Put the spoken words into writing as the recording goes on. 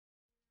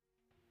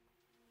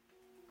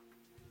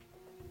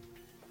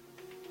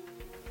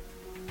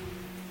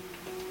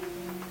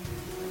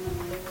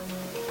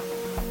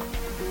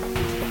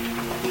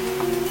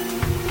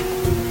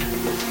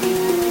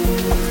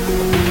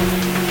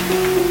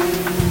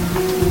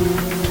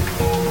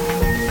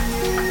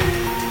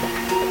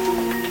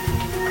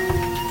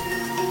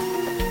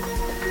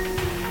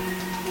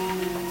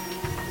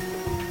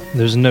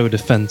There's no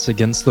defense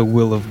against the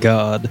will of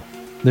God.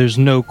 There's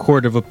no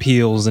court of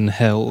appeals in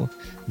hell.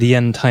 The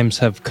end times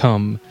have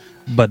come,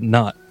 but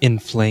not in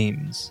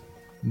flames,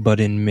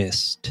 but in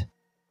mist.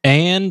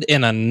 And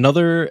in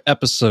another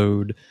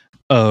episode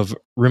of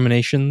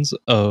Ruminations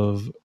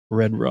of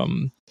Red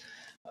Rum.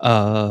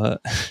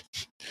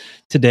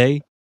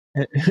 Today,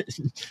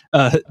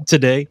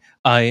 today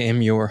I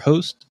am your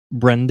host,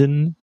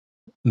 Brendan,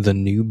 the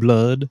New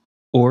Blood,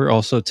 or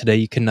also today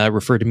you can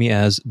refer to me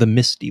as the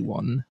Misty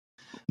One.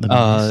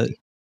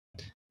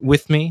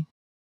 With me,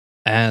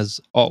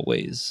 as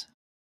always,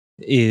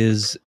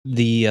 is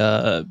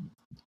the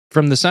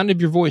from the sound of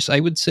your voice, I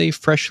would say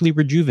freshly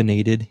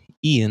rejuvenated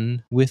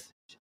Ian with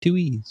 2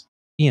 E's.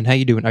 Ian, how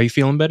you doing? Are you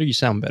feeling better? You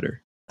sound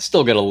better.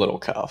 Still got a little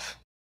cough.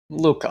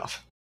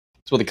 That's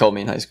what they called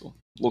me in high school.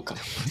 Little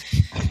cough.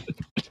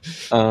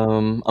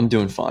 I'm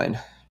doing fine.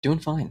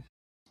 Fine.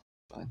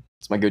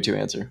 It's my go-to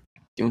answer.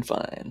 Doing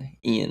fine.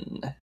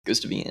 Ian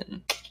goes to be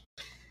in.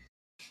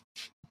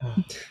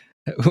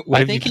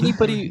 I think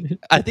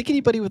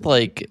anybody with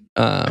like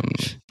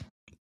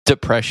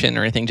depression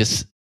or anything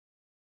just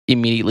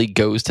immediately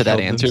goes to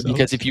that answer themselves.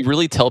 Because if you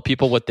really tell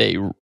people what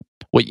you're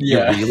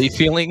really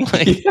feeling,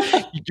 like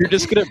you're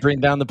just gonna bring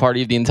down the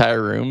party of the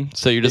entire room.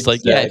 So you're just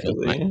exactly.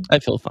 Like, yeah, I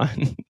feel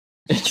fine.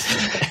 Do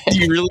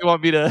you really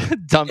want me to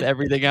dump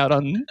everything out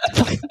on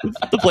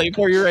the plate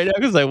for you right now?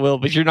 Because I will,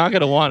 but you're not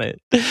gonna want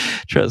it.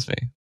 Trust me.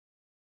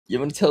 You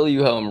want me to tell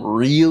you how I'm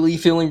really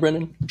feeling,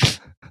 Brendan?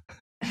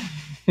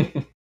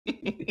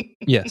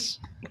 Yes.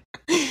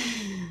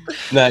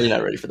 No, you're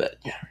not ready for that.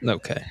 Yeah.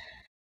 Okay.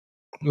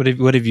 What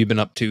have you been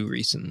up to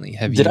recently?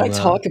 Did I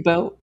talk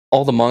about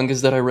all the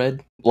mangas that I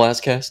read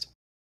last cast?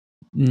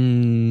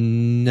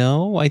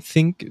 No, I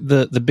think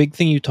the big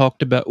thing you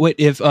talked about. Wait,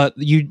 if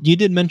you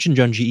did mention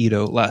Junji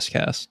Ito last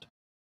cast,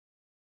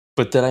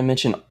 but did I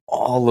mention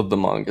all of the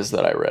mangas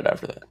that I read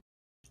after that?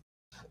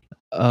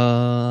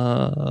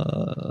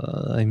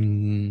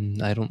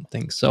 I don't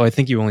think so. I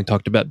think you only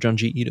talked about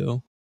Junji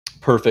Ito.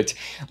 Perfect.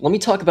 Let me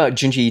talk about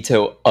Junji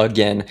Ito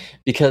again,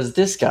 because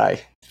this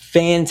guy,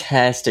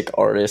 fantastic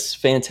artist,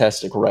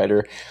 fantastic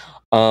writer.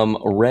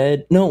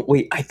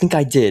 I think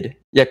I did.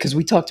 Yeah, because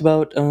we talked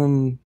about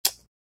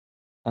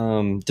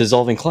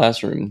Dissolving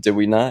Classroom, did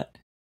we not?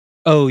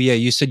 Oh yeah,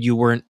 you said you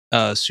weren't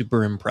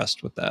super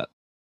impressed with that.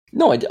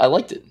 No, I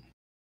liked it.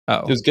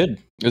 Oh, it was good.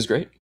 It was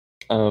great.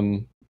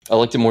 I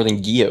liked it more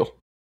than Gyo.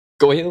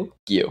 Gyo.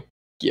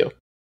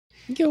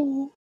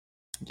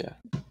 Yeah,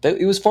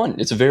 it was fun.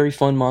 It's a very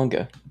fun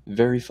manga.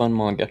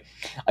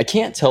 I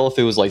can't tell if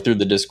it was like through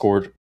the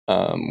Discord,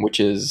 which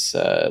is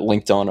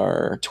linked on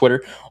our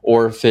Twitter,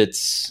 or if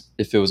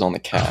it was on the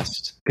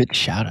cast. Good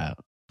shout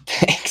out.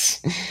 Thanks.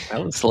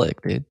 That was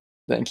slick, dude.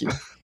 Thank you.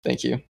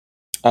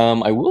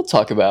 I will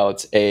talk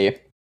about a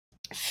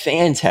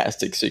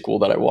fantastic sequel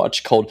that I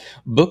watched called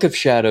Book of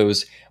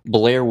Shadows: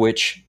 Blair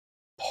Witch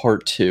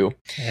Part 2.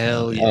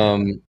 Hell yeah.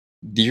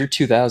 The year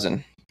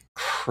 2000.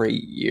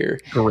 Great year.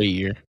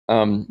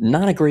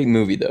 Not a great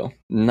movie, though.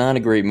 Not a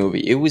great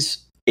movie. It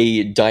was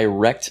a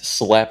direct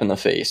slap in the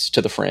face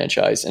to the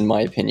franchise, in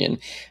my opinion.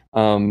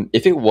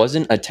 If it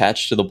wasn't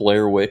attached to the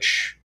Blair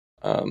Witch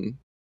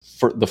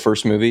for the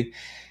first movie,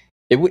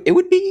 it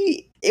wouldn't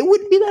be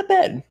that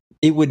bad.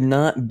 It would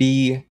not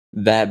be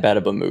that bad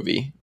of a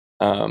movie.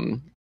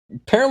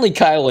 Apparently,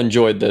 Kyle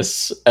enjoyed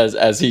this,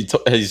 as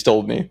he's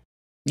told me.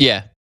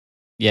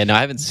 Yeah, no,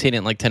 I haven't seen it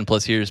in like 10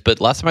 plus years, but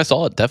last time I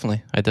saw it, I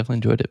definitely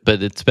enjoyed it,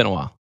 but it's been a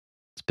while.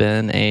 It's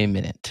been a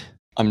minute.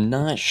 I'm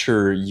not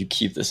sure you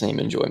keep the same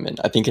enjoyment.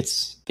 I think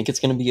it's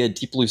going to be a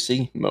Deep Blue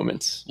Sea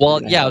moment.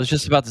 Well, yeah, I was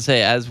just about to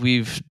say, as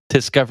we've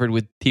discovered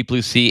with Deep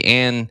Blue Sea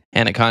and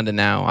Anaconda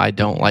now, I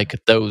don't like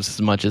those as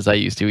much as I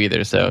used to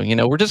either. So,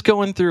 we're just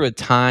going through a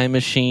time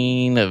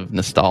machine of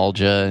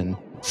nostalgia, and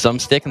some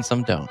stick and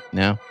some don't,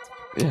 Yeah,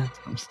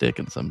 some stick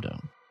and some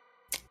don't.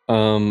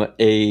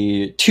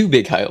 Two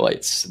big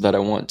highlights that I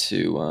want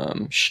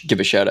to give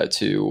a shout out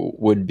to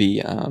would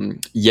be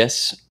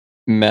Yes,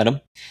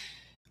 Madam,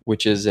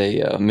 which is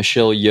a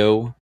Michelle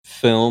Yeoh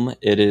film.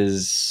 It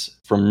is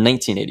from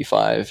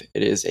 1985.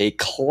 It is a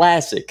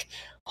classic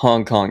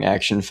Hong Kong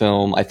action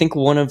film. I think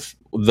one of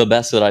the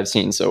best that I've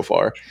seen so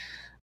far.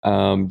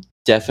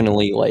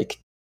 Definitely like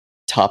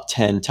top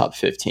 10, top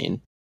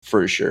 15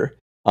 for sure.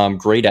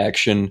 Great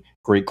action,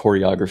 great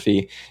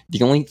choreography.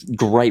 The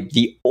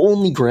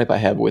only gripe I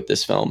have with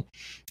this film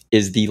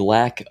is the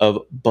lack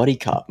of buddy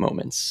cop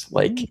moments.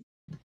 Like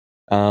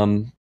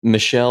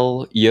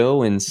Michelle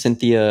Yeoh and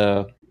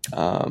Cynthia,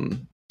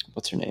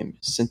 what's her name?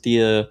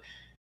 Cynthia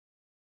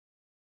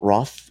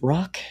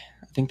Rothrock,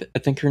 I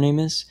think her name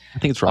is. I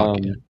think it's Rock.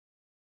 Yeah.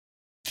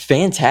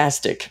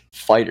 Fantastic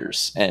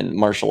fighters and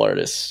martial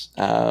artists.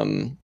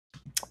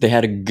 They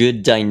had a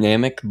good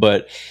dynamic,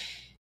 but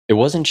it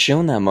wasn't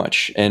shown that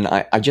much, and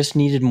I just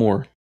needed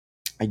more.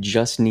 I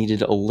just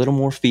needed a little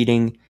more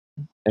feeding,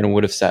 and it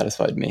would have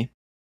satisfied me.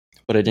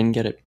 But I didn't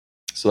get it.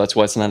 So that's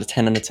why it's not a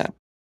 10 out of 10.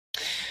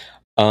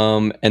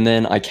 And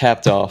then I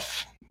capped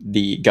off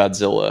the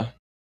Godzilla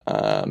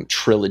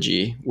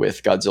trilogy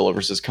with Godzilla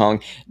vs.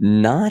 Kong.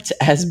 Not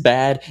as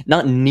bad,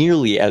 not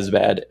nearly as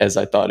bad as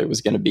I thought it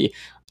was going to be.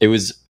 It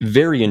was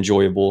very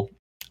enjoyable.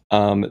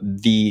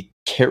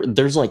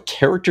 There's like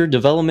character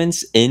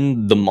developments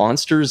in the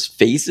monsters'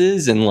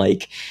 faces and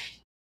like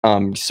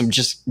some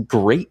just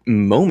great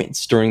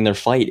moments during their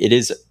fight. It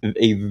is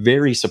a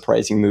very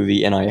surprising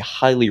movie, and I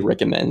highly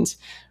recommend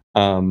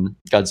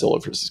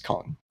Godzilla vs.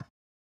 Kong.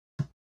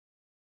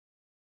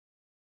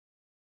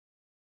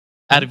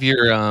 Out of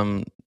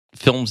your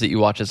films that you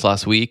watched this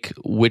last week,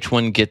 which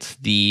one gets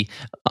the...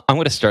 I'm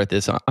going to start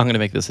this. I'm going to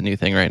make this a new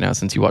thing right now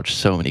since you watch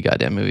so many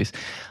goddamn movies.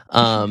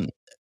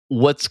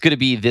 What's going to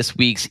be this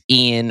week's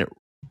Ian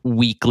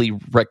weekly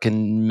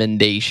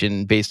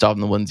recommendation based on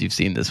the ones you've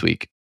seen this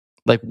week?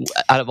 Like,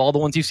 out of all the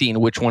ones you've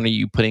seen, which one are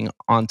you putting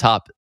on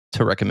top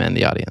to recommend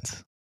the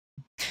audience?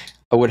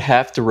 I would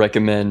have to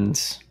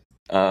recommend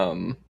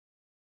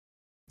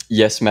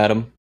Yes,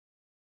 Madam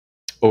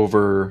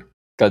over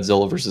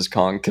Godzilla vs.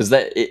 Kong, because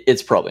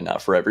it's probably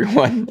not for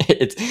everyone.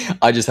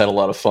 I just had a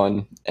lot of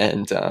fun,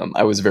 and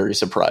I was very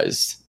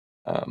surprised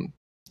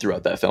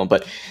throughout that film.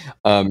 But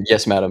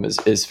Yes, Madam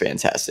is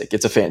fantastic.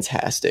 It's a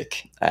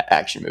fantastic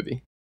action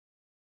movie.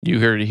 You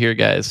heard it here,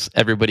 guys.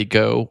 Everybody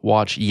go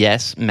watch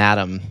Yes,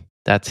 Madam.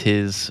 That's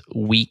his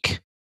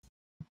week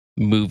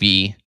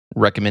movie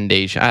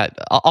recommendation.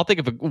 I'll think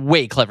of a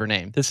way clever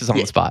name. This is on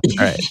the spot.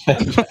 All right.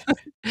 Thank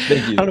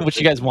you. I don't know what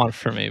you guys want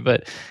from me,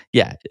 but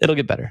yeah, it'll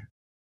get better.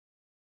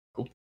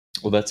 Cool.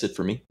 Well, that's it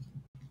for me.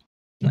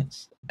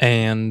 Nice.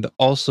 And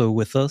also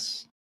with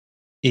us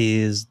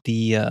is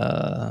the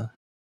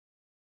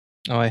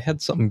I had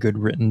something good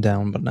written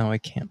down, but now I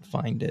can't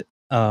find it.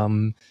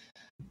 I'll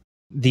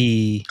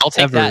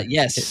take that.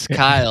 Yes,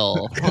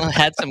 Kyle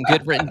had some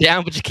good written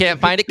down, but you can't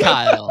find it.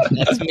 Kyle,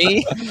 that's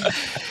me.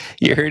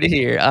 You heard it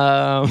here.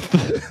 I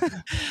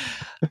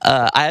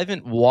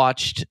haven't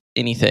watched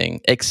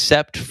anything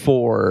except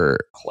for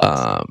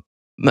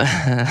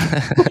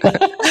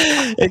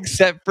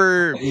except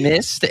for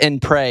Mist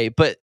and Prey.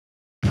 But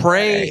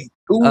Prey,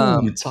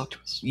 talk to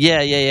us.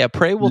 Yeah.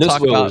 Prey we'll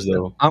talk about.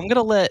 Though. I'm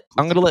gonna let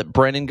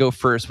Brennan go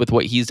first with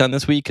what he's done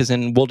this week, because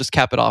then we'll just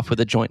cap it off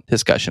with a joint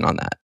discussion on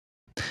that.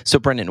 So,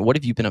 Brendan, what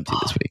have you been up to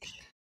this week?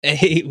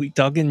 Hey, we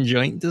talking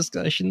joint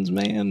discussions,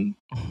 man.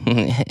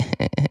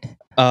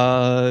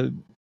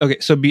 Okay,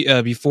 so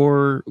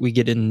before we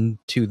get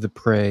into the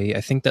Prey, I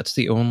think that's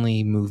the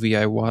only movie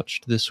I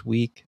watched this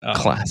week.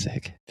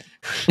 Classic.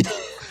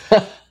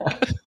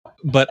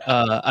 But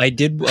I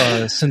did,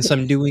 since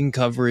I'm doing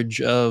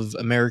coverage of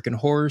American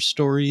Horror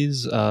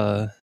Stories,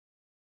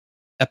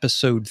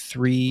 episode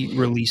 3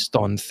 released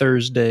on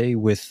Thursday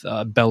with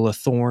Bella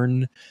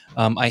Thorne.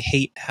 I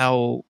hate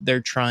how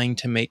they're trying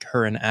to make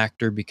her an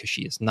actor because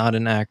she is not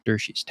an actor.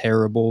 She's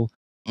terrible.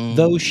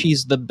 Though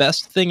she's the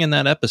best thing in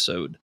that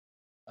episode.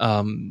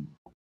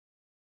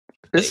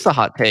 This is a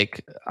hot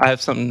take. I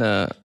have something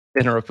to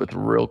interrupt with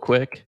real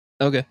quick.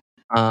 Okay.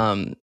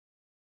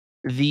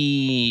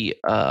 The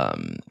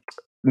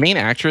main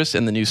actress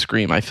in the new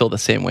Scream, I feel the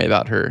same way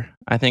about her.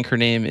 I think her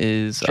name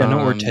is Jenna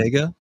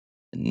Ortega.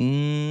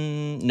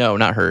 No,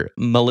 not her.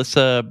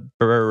 Melissa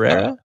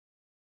Barrera,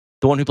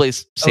 the one who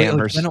plays Sam.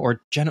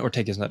 Jenna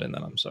Ortega's not in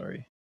that. I'm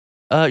sorry.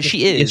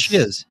 She is. Yes, she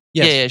is.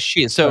 Yes. Yeah,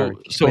 she is. So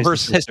her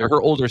sister, her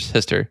older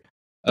sister,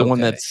 the one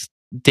that's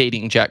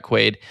dating Jack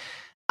Quaid.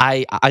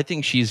 I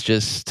think she's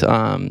just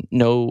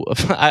no.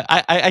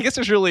 I guess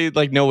there's really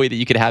like no way that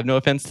you could have no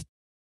offense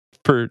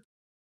for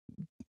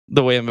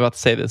the way I'm about to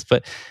say this,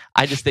 but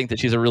I just think that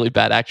she's a really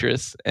bad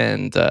actress,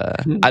 and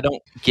I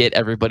don't get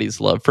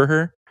everybody's love for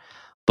her.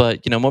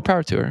 But more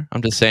power to her.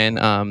 I'm just saying,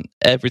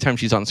 every time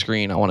she's on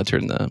screen, I want to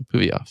turn the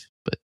movie off.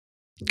 But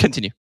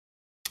continue.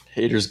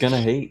 Haters gonna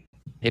hate.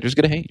 Haters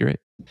gonna hate. You're right.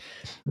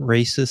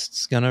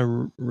 Racists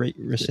gonna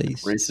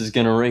race. Race is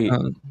gonna rate.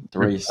 The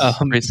race.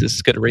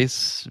 Racists gonna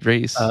race.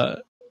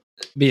 But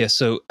yeah.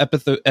 So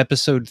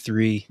episode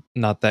 3,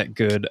 not that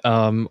good.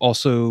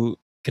 Also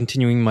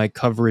continuing my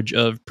coverage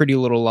of Pretty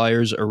Little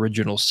Liars: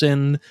 Original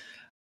Sin.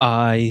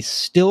 I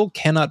still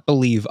cannot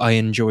believe I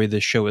enjoy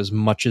this show as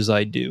much as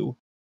I do.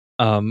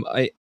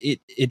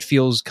 It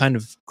feels kind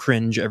of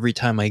cringe every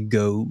time I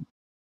go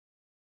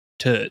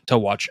to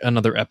watch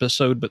another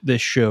episode, but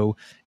this show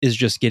is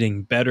just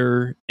getting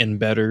better and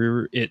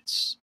better.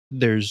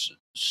 There's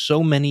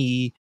so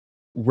many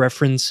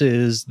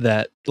references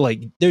that,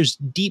 like, there's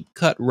deep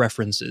cut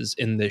references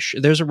in this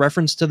there's a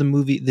reference to the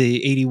movie,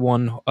 the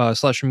 81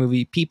 slasher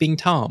movie Peeping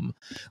Tom.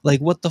 Like,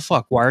 what the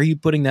fuck, why are you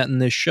putting that in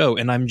this show?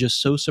 And I'm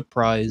just so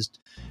surprised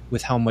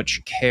with how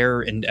much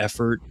care and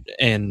effort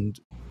and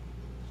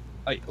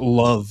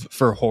love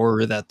for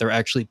horror that they're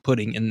actually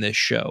putting in this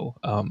show.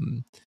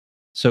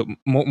 So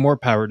more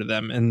power to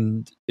them,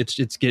 and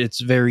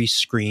it's very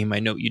Scream. I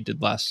know what you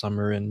did last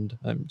summer, and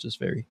I'm just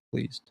very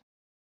pleased.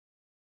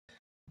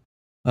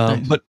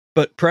 Nice.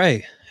 But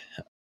Prey.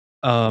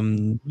 So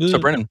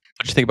Brennan,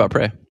 what'd you think about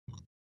Prey?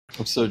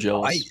 I'm so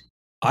jealous.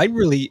 I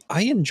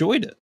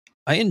enjoyed it.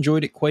 I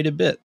enjoyed it quite a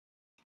bit.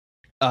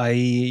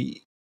 I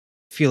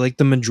feel like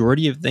the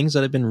majority of things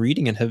that I've been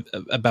reading and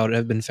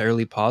have been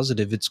fairly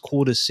positive. It's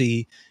cool to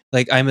see.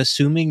 Like, I'm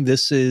assuming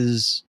this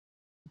is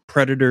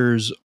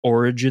Predator's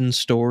origin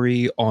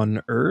story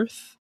on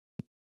Earth.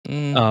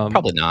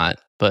 Probably not,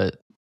 but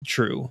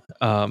true.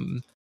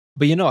 But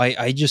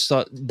I just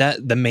thought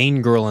that the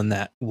main girl in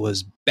that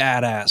was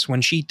badass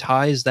when she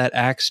ties that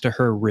axe to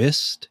her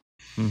wrist.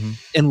 Mm-hmm.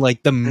 And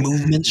like the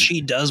movements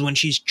she does when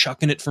she's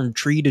chucking it from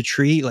tree to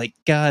tree, like,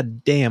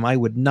 god damn, I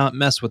would not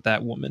mess with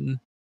that woman.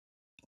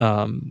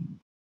 I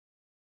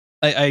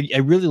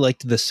really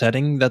liked the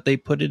setting that they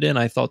put it in.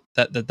 I thought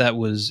that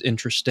was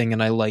interesting,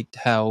 and I liked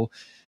how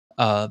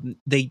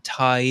they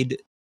tied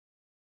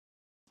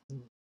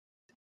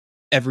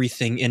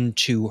everything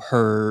into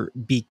her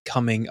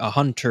becoming a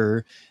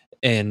hunter.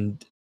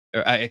 And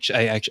I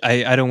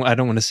don't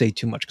want to say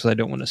too much because I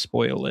don't want to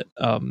spoil it.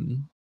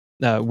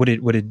 What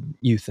did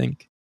you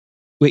think?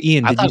 Wait,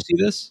 Ian, did you see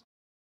this?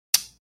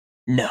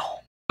 No.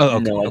 Oh,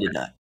 okay, no, I did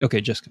not. Okay,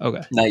 just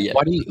okay. Not yet.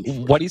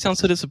 Why do you sound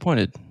so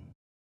disappointed?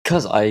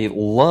 Because I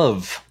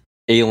love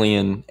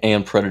Alien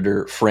and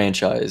Predator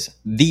franchise,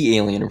 the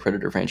Alien and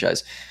Predator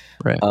franchise.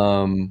 Right.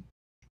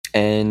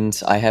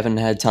 And I haven't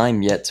had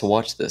time yet to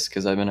watch this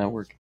because I've been at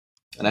work.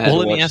 And I had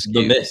to watch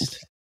The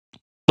Mist.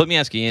 Let me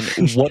ask you, Ian,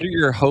 what are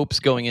your hopes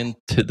going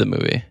into the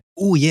movie?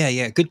 Oh,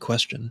 yeah, good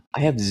question.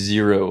 I have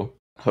zero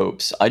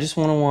hopes. I just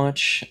want to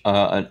watch.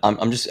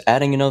 I'm just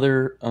adding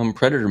another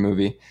Predator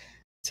movie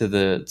to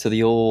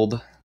the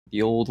old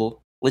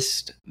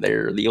list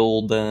there, the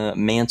old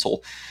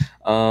mantle.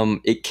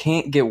 It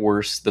can't get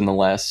worse than the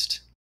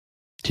last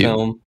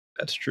film.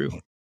 That's true.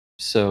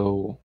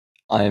 So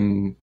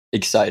I'm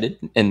excited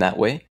in that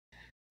way.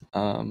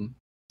 Yeah,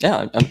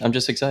 I'm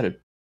just excited.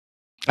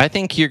 I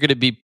think you're going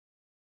to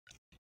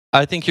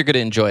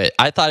enjoy it.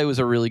 I thought it was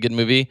a really good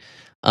movie.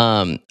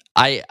 I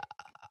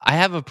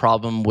have a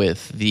problem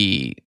with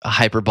the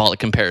hyperbolic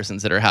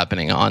comparisons that are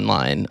happening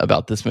online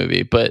about this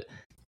movie, but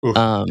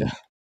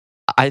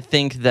I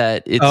think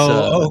that it's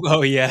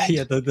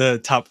the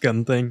Top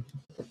Gun thing.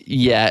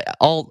 Yeah,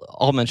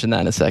 I'll mention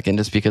that in a second,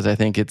 just because I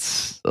think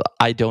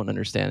I don't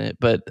understand it,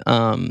 but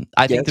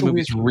I think the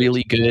movie's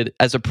really good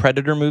as a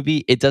Predator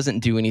movie. It doesn't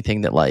do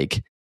anything that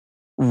like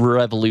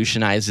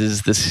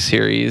revolutionizes the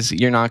series.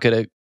 You're not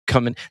gonna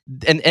come in,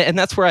 and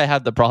that's where I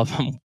have the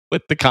problem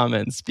with the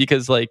comments,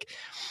 because like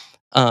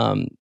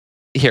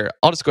here,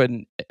 I'll just go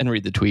ahead and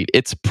read the tweet.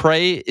 It's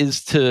Prey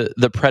is to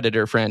the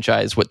Predator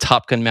franchise what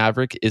Top Gun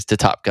Maverick is to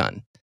Top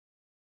Gun.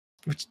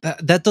 Which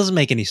that doesn't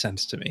make any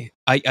sense to me.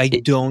 I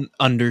don't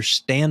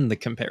understand the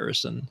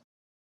comparison.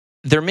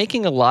 They're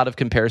making a lot of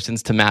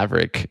comparisons to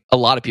Maverick, a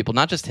lot of people,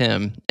 not just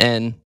him,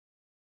 and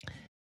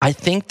I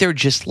think they're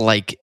just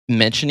like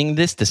mentioning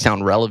this to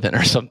sound relevant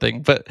or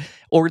something,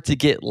 or to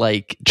get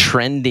like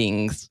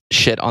trending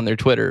shit on their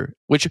Twitter,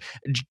 which,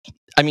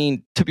 I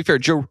mean, to be fair,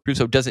 Joe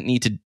Russo doesn't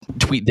need to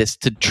tweet this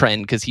to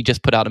trend because he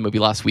just put out a movie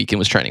last week and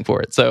was trending for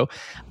it. So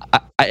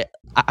I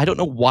don't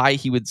know why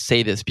he would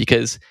say this,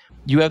 because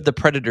you have the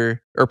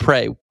Predator or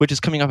Prey, which is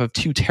coming off of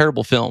two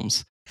terrible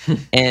films,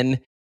 and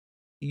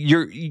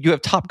you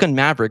have Top Gun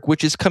Maverick,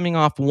 which is coming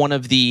off one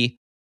of the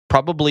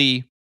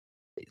probably,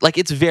 like,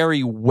 it's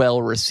very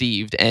well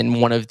received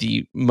and one of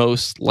the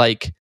most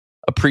like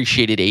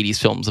appreciated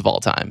 80s films of all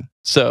time.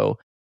 So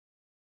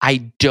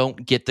I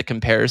don't get the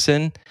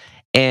comparison.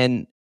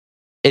 And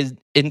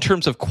in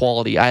terms of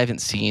quality, I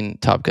haven't seen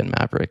Top Gun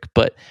Maverick,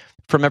 but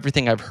from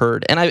everything I've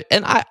heard, and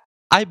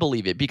I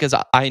believe it because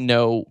I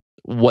know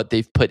what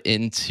they've put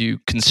into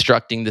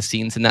constructing the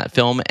scenes in that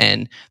film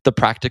and the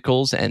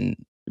practicals and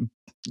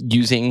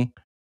using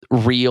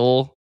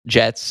real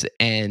jets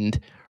and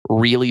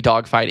really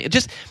dogfighting.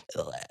 Just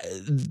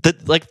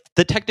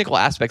the technical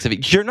aspects of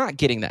it. You're not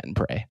getting that in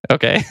Prey,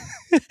 okay?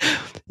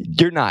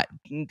 You're not,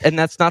 and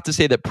that's not to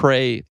say that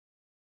Prey's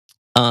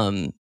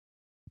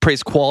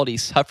quality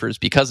suffers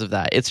because of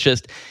that. It's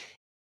just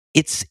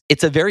it's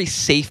a very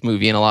safe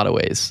movie in a lot of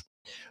ways.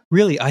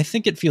 Really, I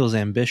think it feels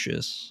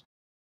ambitious.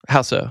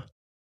 How so?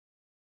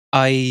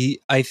 I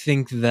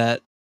think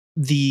that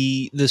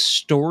the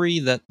story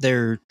that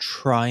they're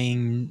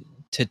trying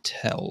to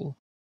tell,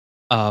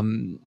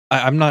 I'm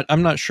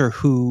not sure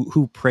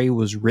who Prey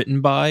was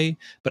written by,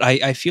 but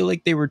I feel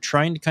like they were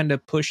trying to kind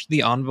of push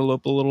the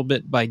envelope a little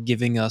bit by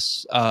giving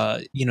us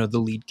the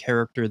lead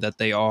character that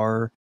they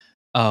are,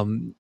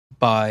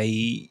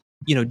 by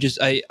just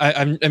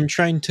I'm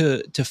trying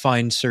to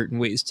find certain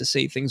ways to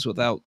say things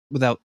without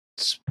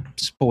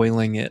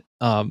spoiling it.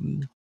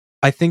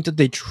 I think that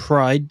they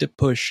tried to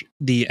push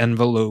the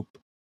envelope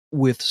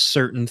with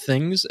certain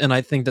things, and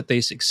I think that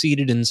they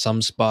succeeded in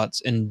some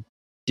spots and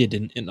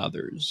didn't in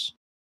others.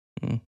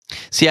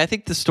 See, I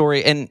think the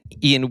story, and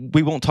Ian,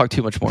 we won't talk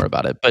too much more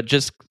about it, but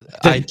just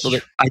I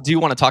do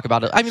want to talk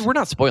about it. I mean, we're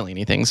not spoiling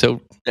anything, so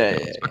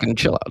fucking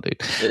chill out,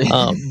 dude.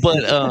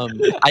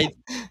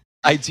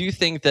 I do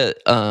think that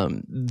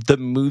the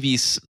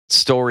movie's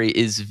story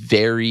is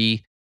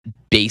very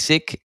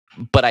basic,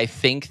 but I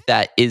think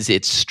that is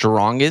its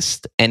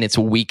strongest and its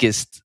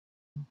weakest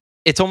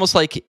it's almost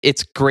like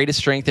its greatest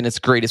strength and its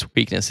greatest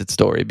weakness, its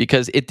story,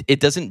 because it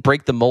doesn't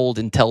break the mold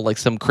and tell like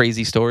some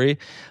crazy story,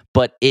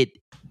 but it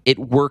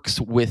works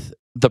with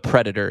the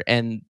Predator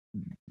and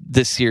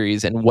this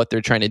series and what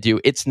they're trying to do.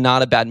 It's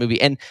not a bad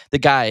movie, and the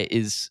guy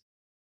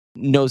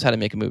knows how to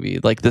make a movie.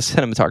 Like the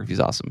cinematography is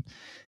awesome,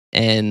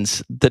 and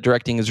the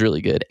directing is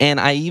really good. And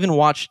I even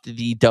watched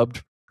the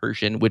dubbed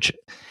version, which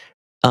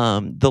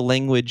the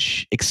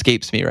language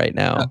escapes me right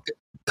now.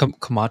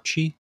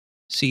 Komachi,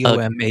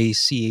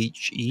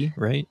 Comache,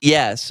 right?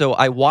 Yeah, so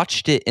I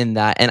watched it in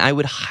that, and I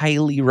would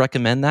highly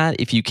recommend that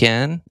if you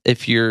can,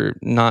 if you're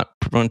not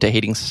prone to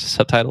hating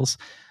subtitles.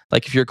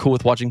 Like if you're cool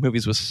with watching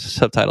movies with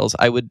subtitles,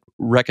 I would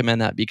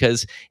recommend that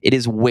because it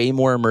is way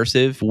more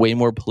immersive, way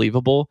more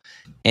believable,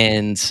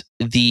 and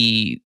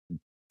the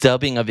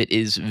dubbing of it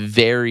is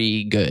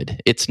very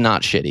good. It's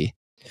not shitty.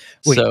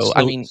 Wait, so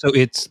I mean, so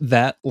it's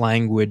that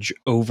language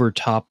over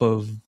top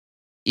of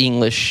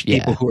English,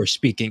 people who are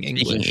speaking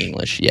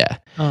English. Yeah.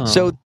 Oh.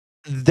 So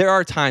there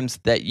are times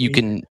that you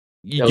can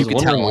you can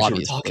tell what you were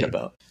obviously. talking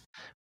about.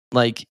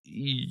 Like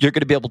you're going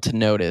to be able to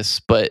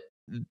notice, but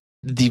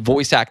the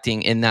voice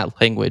acting in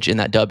that language, in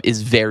that dub,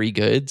 is very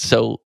good.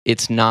 So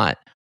it's not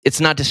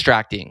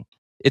distracting.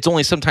 It's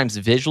only sometimes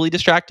visually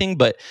distracting,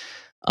 but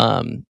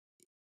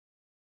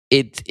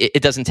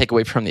it doesn't take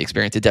away from the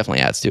experience. It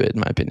definitely adds to it, in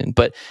my opinion.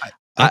 But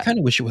I kind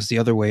of wish it was the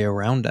other way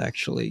around,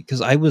 actually, because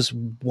I was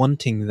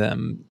wanting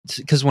them.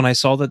 Because when I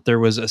saw that there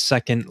was a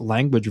second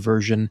language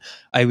version,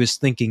 I was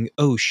thinking,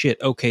 "Oh shit!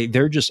 Okay,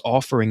 they're just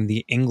offering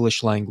the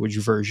English language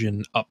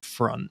version up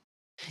front."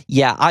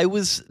 Yeah,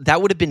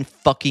 that would have been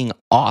fucking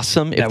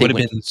awesome if they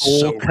went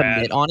full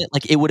commit on it.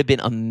 Like it would have been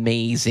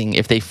amazing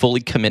if they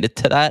fully committed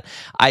to that.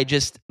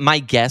 My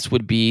guess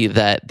would be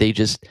that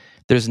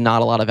there's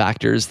not a lot of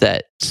actors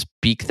that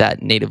speak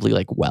that natively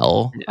like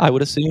well, I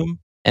would assume.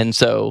 And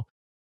so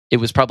it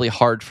was probably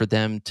hard for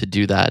them to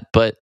do that.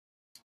 But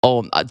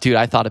dude,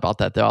 I thought about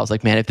that though. I was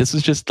like, man, if this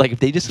was just like,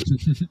 if they just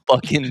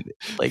fucking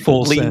like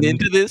Full lean send.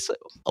 into this,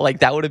 like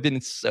that would have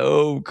been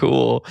so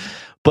cool.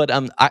 But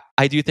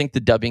I do think the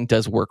dubbing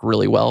does work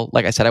really well.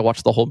 Like I said, I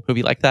watched the whole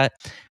movie like that.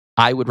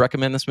 I would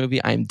recommend this movie.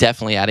 I'm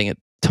definitely adding it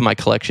to my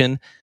collection.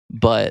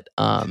 But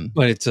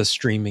it's a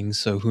streaming,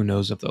 so who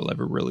knows if they'll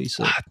ever release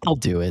it? They'll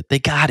do it. They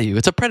got to.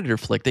 It's a Predator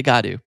flick. They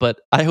got to.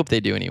 But I hope they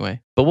do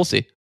anyway. But we'll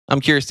see.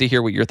 I'm curious to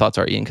hear what your thoughts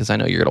are, Ian, because I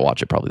know you're going to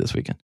watch it probably this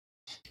weekend.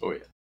 Oh yeah,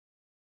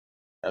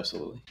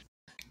 absolutely.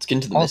 Let's get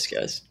into the list,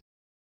 guys.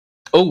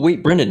 Oh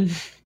wait, Brendan.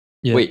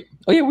 Yeah. Wait.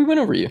 Oh yeah, we went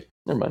over you.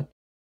 Never mind.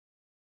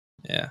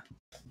 Yeah,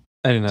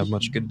 I didn't have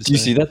much good to say. Do you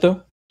see that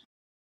though?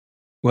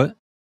 What?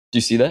 Do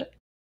you see that?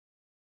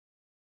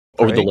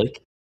 Over the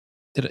lake?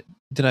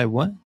 Did I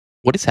what?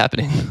 What is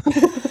happening?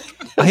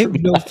 I have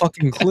no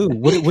fucking clue.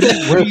 What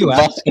are you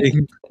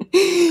asking?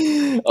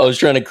 I was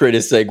trying to create a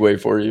segue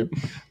for you.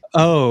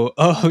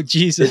 Oh,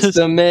 Jesus! It's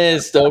the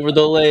mist over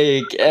the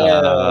lake.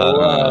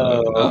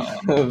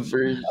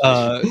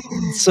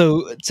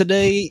 So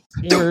today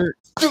we're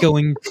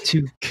going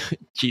to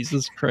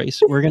Jesus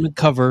Christ. We're going to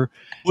cover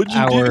What'd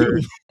you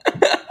do?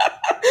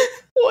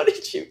 What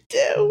did you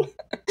do?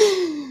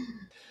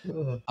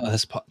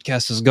 This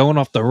podcast is going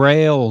off the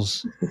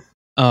rails.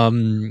 So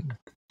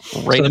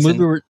the movie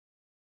we're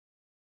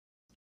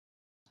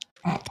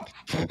I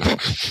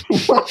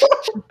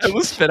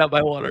almost spit out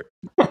my water.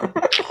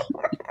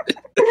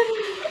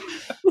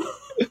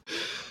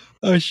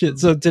 Oh shit.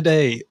 So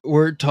today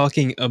we're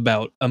talking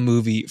about a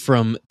movie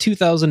from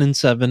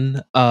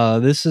 2007.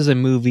 This is a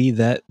movie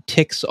that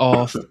ticks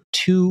off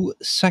 2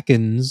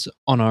 seconds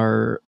on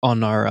our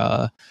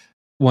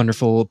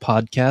wonderful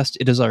podcast.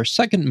 It is our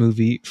second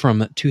movie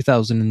from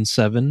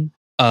 2007.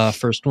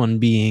 First one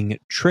being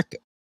Trick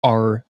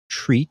or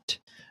Treat.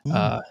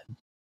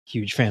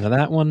 Huge fan of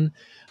that one.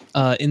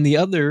 And the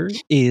other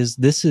is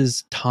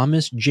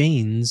Thomas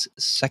Jane's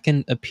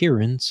second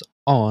appearance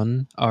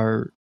on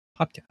our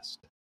podcast.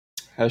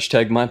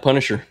 Hashtag my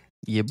Punisher.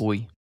 Yeah,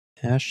 boy.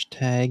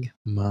 Hashtag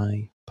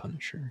my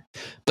Punisher.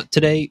 But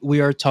today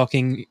we are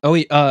talking. Oh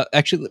wait,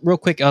 actually, real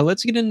quick,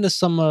 let's get into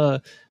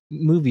some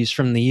movies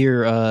from the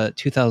year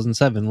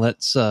 2007.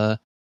 Let's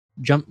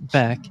jump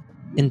back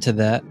into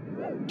that.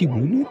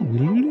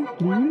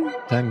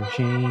 Time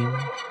machine.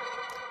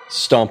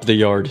 Stomp the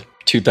Yard,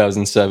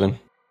 2007.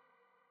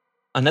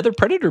 Another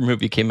Predator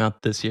movie came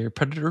out this year.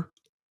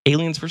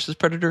 Aliens vs.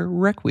 Predator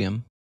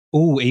Requiem.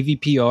 Oh,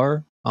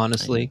 AVPR.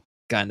 Honestly,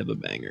 kind of a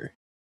banger.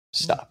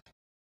 Stop.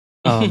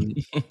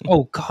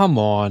 Oh, come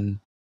on.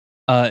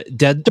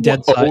 Dead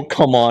Oh,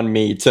 come on,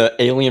 me to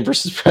Alien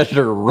vs.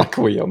 Predator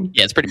Requiem.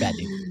 Yeah, it's pretty bad.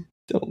 Dude.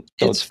 Don't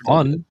it's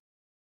fun.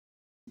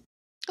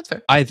 That's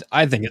fair. I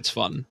think it's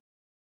fun.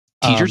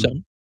 Teacher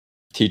Zone.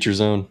 Teacher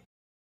Zone.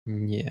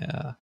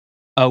 Yeah.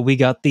 We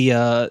got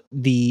the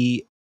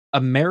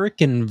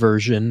American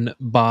version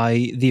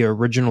by the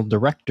original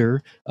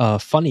director,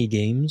 Funny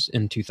Games,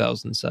 in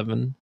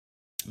 2007.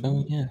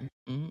 Oh yeah,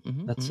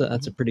 that's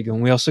a pretty good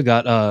one. We also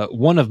got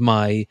one of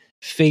my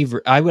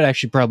favorite. I would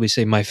actually probably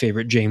say my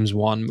favorite James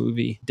Wan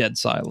movie, Dead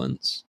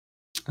Silence.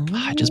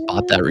 I just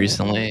bought that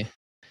recently.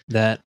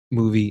 That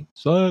movie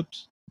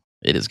slaps.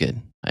 It is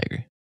good. I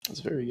agree.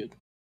 That's very good.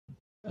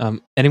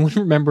 Anyone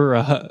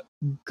remember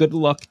Good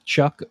Luck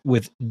Chuck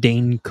with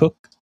Dane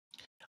Cook?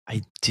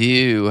 I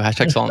do.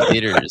 Hashtag saw in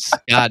theaters.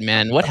 God,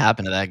 man, what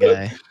happened to that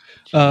guy?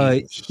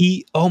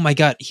 Oh my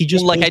god, he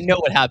just I know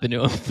what happened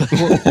to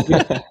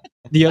him.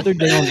 the other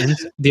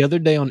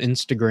day on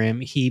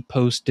Instagram he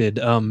posted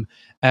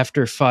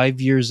after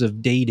 5 years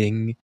of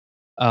dating,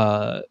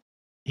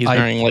 he's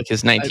marrying like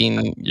his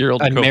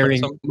 19-year-old I'm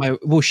girlfriend.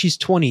 marrying she's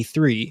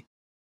 23,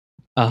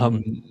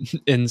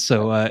 and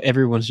so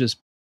everyone's just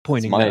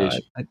pointing my that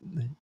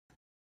age.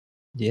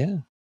 yeah.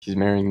 She's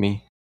marrying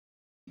me.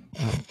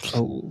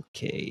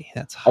 Okay,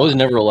 that's I was hot.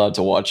 never allowed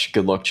to watch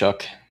Good Luck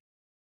Chuck.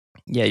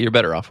 Yeah, you're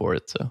better off for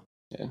it. So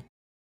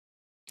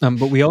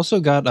But we also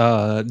got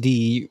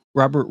the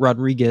Robert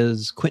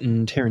Rodriguez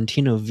Quentin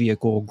Tarantino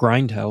vehicle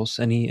Grindhouse.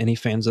 Any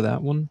fans of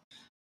that one?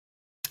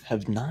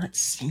 Have not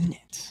seen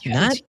it.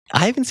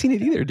 I haven't seen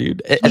it either,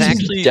 dude. And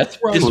actually, Death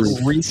just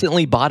Proof.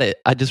 recently bought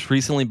it. I just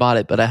recently bought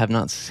it, but I have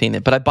not seen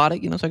it. But I bought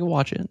it, so I can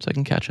watch it, so I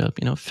can catch up.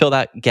 Fill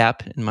that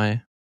gap in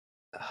my.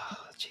 Oh,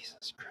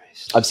 Jesus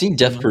Christ! I've seen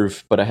Death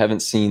Proof, but I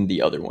haven't seen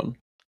the other one.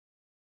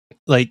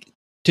 Like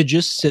to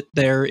just sit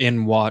there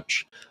and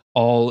watch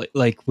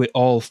with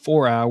all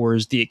 4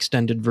 hours, the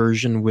extended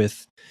version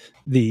with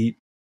the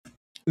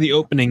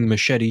opening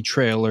Machete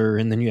trailer,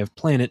 and then you have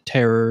Planet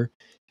Terror,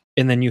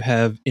 and then you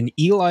have an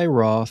Eli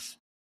Roth,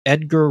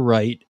 Edgar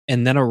Wright,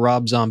 and then a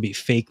Rob Zombie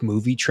fake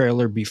movie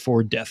trailer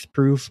before Death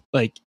Proof.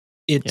 Like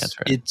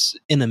it's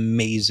an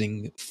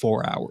amazing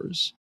 4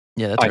 hours.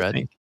 Yeah, that's I right.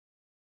 think.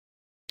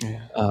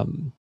 Yeah.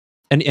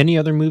 And any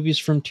other movies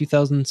from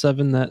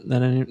 2007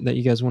 that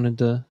you guys wanted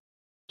to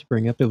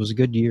bring up? It was a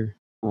good year.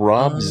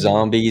 Rob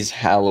Zombie's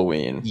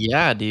Halloween.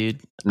 Yeah, dude.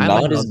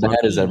 Not as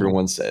bad as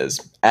everyone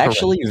says.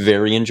 Actually,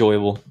 very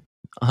enjoyable.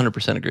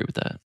 100% agree with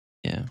that.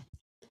 Yeah.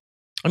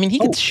 I mean, he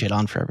gets shit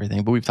on for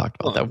everything, but we've talked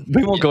about that.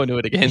 We won't go into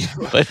it again.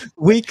 But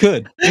we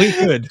could.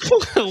 Third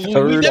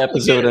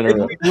episode in a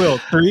row. We will.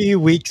 3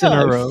 weeks in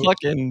a row.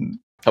 Fucking.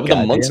 How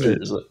about the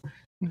Munsters?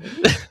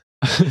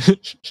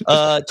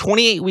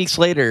 28 weeks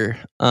later.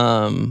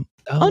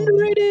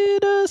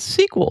 Underrated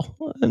sequel.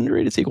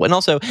 And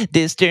also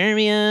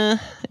Disturbia.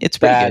 It's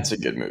pretty good. That's a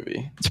good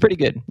movie. It's pretty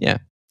good. Yeah.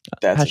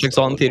 Hashtag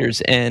saw in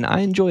theaters, and I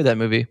enjoy that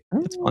movie.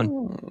 It's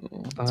fun.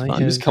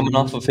 He was coming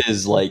off of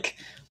his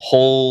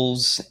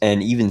Holes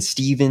and even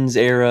Stevens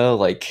era.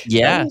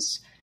 Yeah.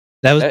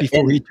 That was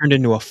before he turned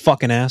into a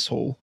fucking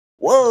asshole.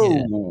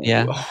 Whoa.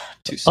 Yeah.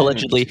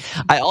 Allegedly.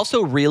 I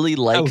also really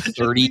like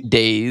 30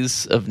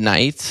 Days of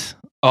Night.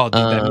 Oh,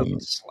 dude, that movie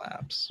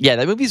slaps. Yeah,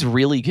 that movie's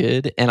really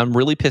good, and I'm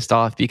really pissed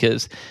off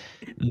because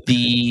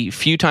the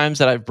few times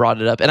that I've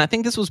brought it up, and I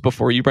think this was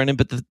before you, Brendan,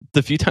 but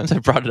the few times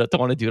I've brought it up to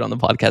want to do it on the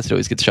podcast, it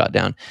always gets shot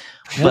down.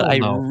 But I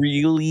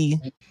really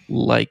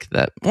like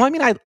that. Well, I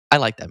mean, I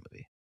like that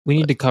movie. We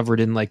need to cover it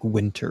in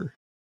winter.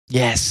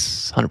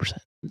 Yes, 100%.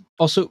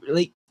 Also,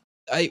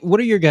 what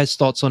are your guys'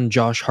 thoughts on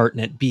Josh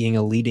Hartnett being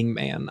a leading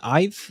man?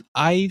 I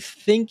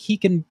think he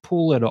can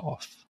pull it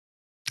off.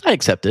 I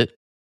accept it.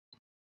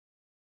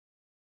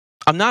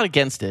 I'm not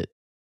against it.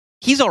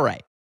 He's all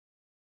right.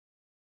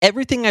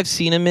 Everything I've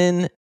seen him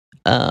in,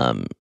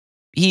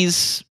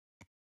 he's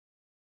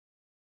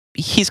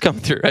come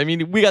through. I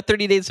mean, we got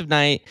 30 Days of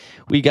Night.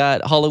 We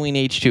got Halloween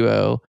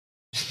H2O.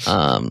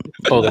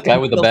 The guy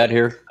with the bad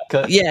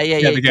haircut? Yeah.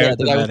 The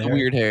guy with the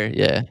weird hair.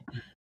 Yeah.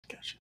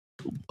 Gotcha.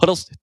 What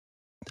else?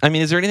 I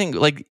mean, is there anything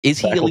is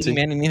he a leading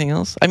man in anything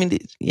else? I mean,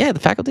 The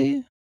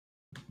Faculty.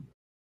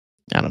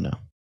 I don't know.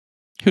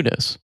 Who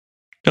knows?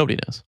 Nobody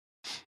knows.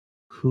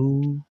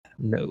 Who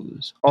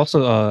knows?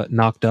 Also,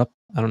 Knocked Up.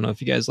 I don't know if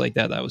you guys like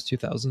that. That was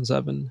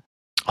 2007.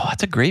 Oh,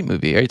 that's a great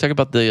movie. Are you talking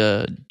about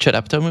the Judd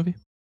Apatow movie?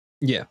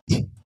 Yeah.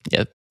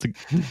 Yeah, it's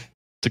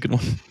a good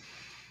one.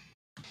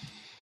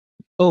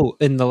 Oh,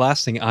 and the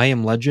last thing, I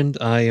Am Legend.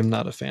 I am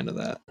not a fan of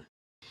that.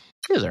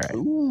 It was all right.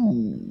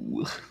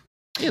 Ooh.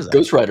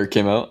 Ghost Rider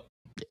came out.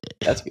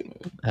 That's a good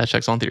movie.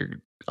 Hashtag on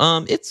theater.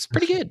 It's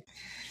pretty good.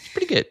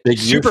 Pretty good. Big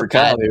year for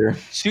Kyle here.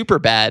 Super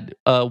bad.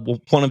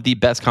 One of the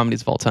best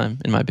comedies of all time,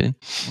 in my opinion.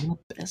 One of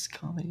the best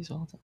comedies of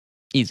all time.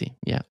 Easy,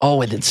 yeah.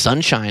 Oh, and then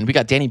Sunshine. We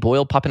got Danny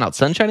Boyle popping out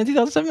Sunshine in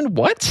 2007.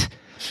 What?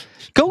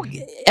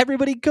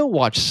 Everybody go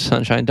watch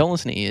Sunshine. Don't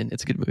listen to Ian.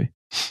 It's a good movie.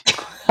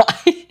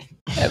 I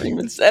haven't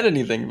even said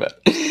anything about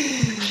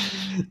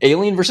it.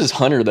 Alien vs.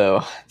 Hunter,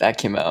 though, that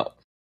came out.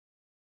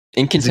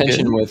 In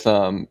contention with,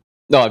 no,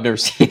 I've never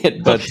seen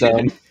it, but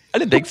I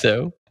didn't think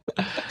so.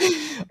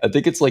 I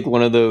think it's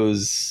one of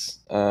those,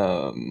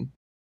 what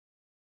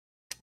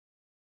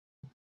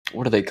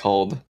are they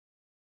called?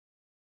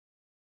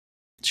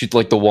 Shoot,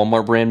 the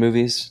Walmart brand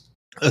movies?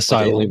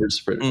 Asylum. Alien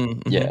vs. Predator.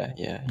 Mm-hmm. Yeah.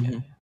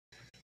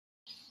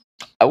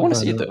 I want to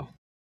see it, though.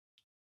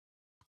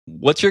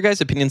 What's your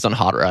guys' opinions on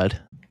Hot Rod?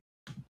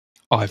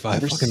 Oh, I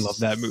fucking love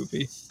that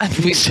movie. That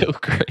movie's so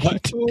great. I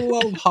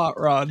love Hot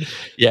Rod.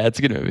 Yeah, it's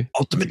a good movie.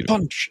 Ultimate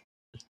Punch.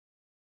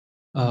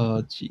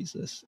 Oh,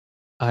 Jesus.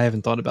 I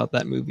haven't thought about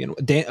that movie.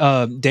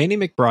 Danny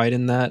McBride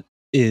in that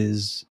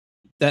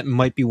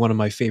might be one of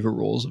my favorite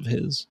roles of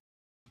his.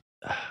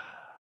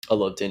 I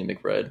love Danny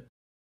McBride.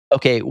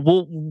 Okay,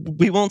 well,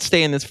 we won't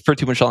stay in this for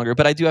too much longer,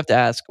 but I do have to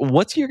ask,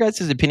 what's your guys'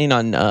 opinion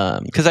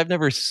on, because I've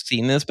never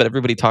seen this, but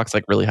everybody talks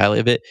like really highly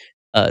of it,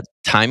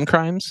 Time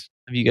Crimes?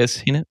 Have you guys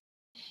seen it?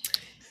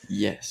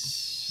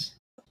 Yes.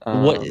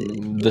 What-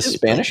 The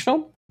Spanish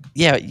film?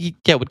 Yeah,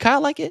 would Kyle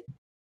like it?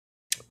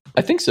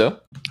 I think so.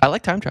 I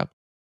like time travel.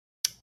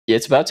 Yeah,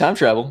 it's about time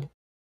travel.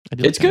 I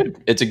do It's like time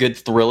good. It's a good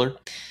thriller.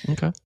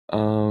 travel. Okay.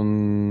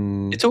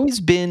 Um, It's always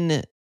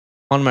been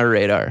on my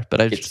radar,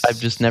 but I've It's-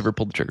 just never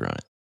pulled the trigger on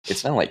it.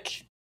 it's not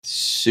like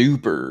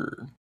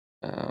super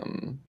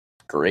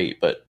great,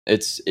 but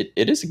it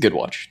is a good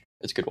watch.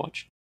 It's a good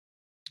watch.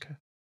 Okay.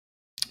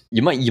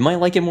 You might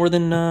like it more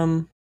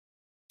than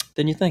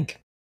you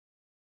think.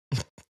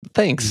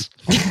 Thanks.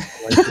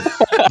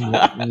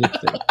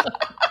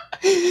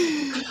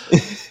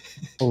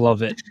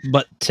 Love it.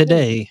 But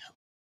today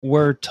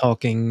we're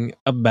talking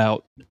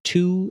about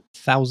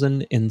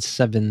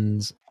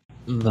 2007's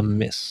The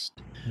Mist,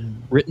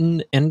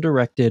 written and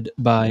directed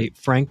by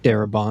Frank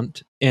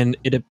Darabont, and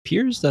it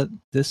appears that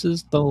this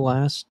is the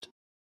last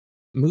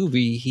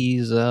movie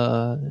he's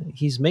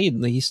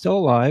made. He's still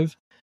alive.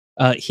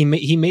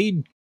 He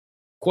made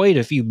quite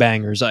a few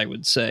bangers, I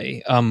would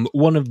say.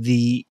 One of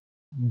the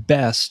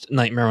best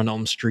Nightmare on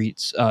Elm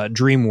Street's,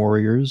 Dream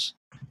Warriors.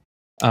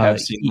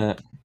 I've seen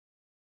that.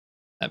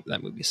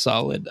 That movie's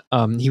solid.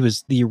 He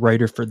was the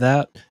writer for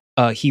that.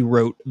 He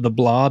wrote The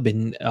Blob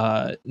in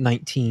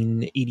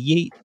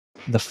 1988,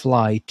 The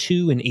Fly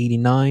 2 in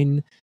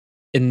 89,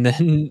 and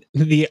then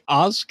the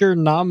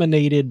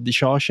Oscar-nominated The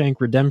Shawshank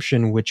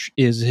Redemption, which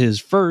is his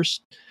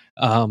first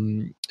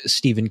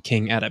Stephen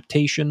King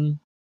adaptation.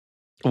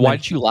 Why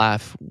did you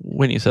laugh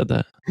when you said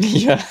that?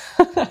 Yeah.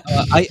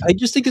 I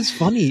just think it's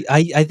funny.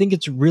 I think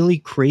it's really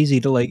crazy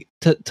to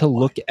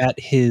look at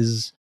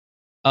his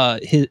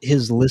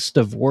list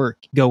of work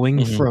going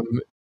Mhm. from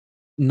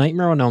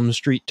Nightmare on Elm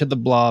Street to The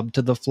Blob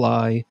to The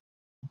Fly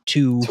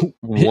to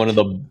One of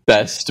the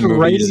best movies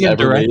writing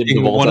and ever made directing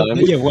of all one of time.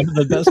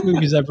 the best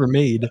movies ever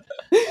made.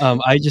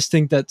 I just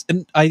think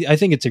and I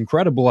think it's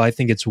incredible. I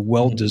think it's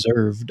well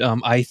deserved.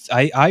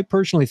 I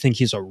personally think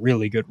he's a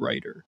really good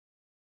writer.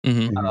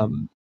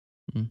 Mhm.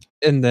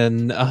 And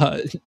then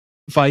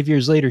 5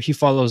 years later, he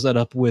follows that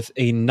up with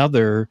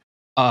another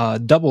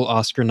double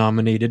Oscar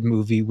nominated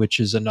movie, which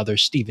is another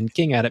Stephen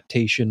King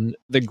adaptation,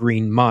 The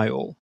Green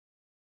Mile.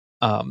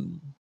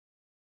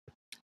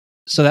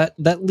 So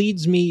that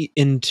leads me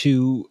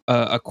into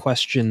a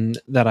question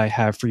that I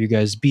have for you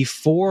guys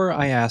before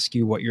I ask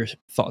you what your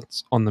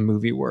thoughts on the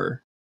movie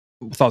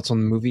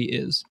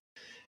is.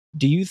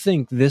 Do you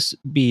think this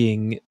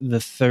being the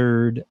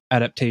third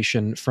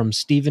adaptation from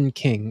Stephen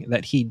King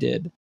that he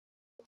did,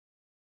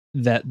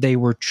 that they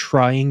were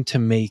trying to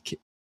make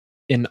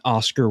an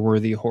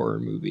Oscar-worthy horror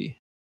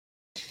movie?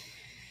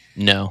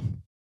 No.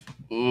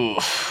 Ooh,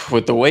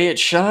 with the way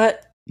it's shot,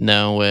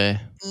 No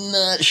way.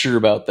 not sure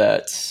about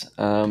that.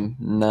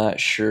 Not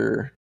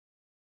sure.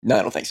 No,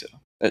 I don't think so.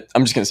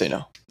 I'm just gonna say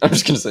no.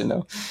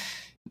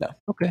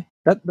 Okay.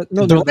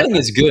 The writing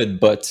is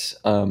good, but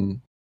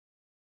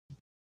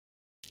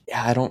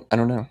yeah, I don't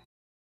know.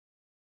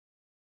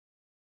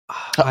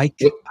 I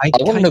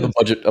want to know the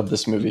budget of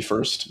this movie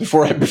first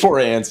before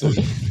I answer.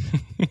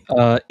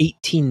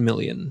 18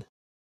 million.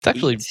 It's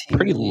actually 18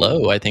 pretty million.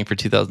 low, I think, for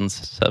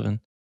 2007.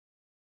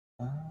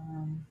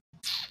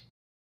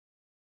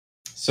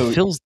 So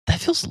That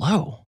feels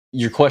low.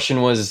 your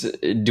question was,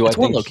 do It's I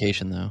one think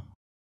location though.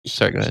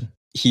 Sorry, go ahead.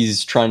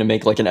 he's trying to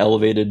make like an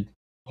elevated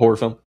horror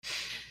film?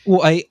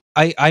 Well,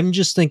 I'm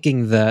just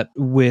thinking that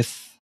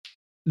with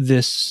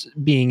this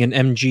being an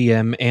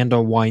MGM and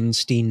a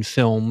Weinstein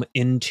film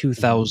in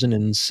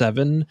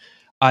 2007,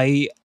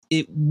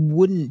 it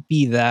wouldn't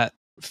be that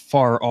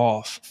far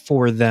off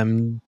for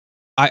them.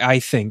 I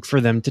think for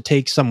them to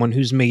take someone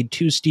who's made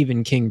two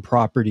Stephen King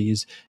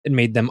properties and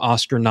made them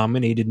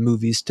Oscar-nominated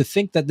movies, to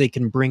think that they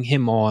can bring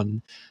him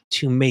on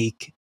to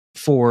make,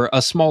 for a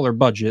smaller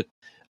budget,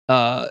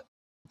 to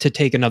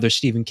take another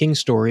Stephen King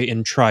story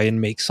and try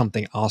and make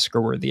something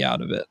Oscar-worthy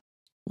out of it.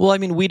 Well, I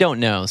mean, we don't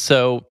know.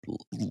 So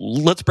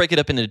let's break it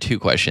up into two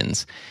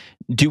questions.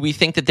 Do we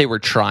think that they were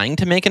trying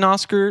to make an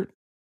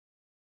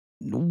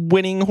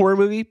Oscar-winning horror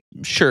movie?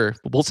 Sure.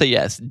 We'll say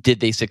yes. Did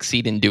they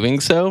succeed in doing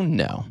so?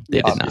 No, they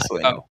did not.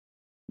 Obviously, no.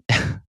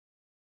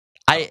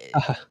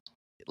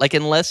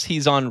 Unless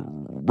he's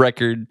on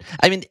record.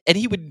 I mean, and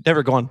he would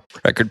never go on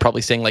record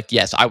probably saying like,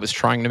 yes, I was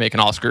trying to make an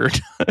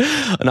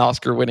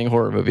Oscar-winning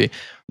horror movie.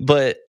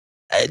 But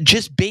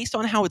just based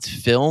on how it's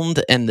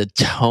filmed and the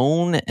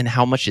tone and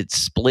how much it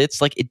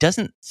splits, like it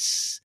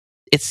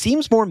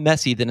seems more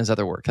messy than his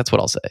other work. That's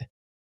what I'll say.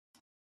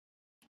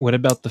 What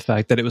about the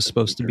fact that it was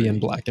supposed to be in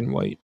black and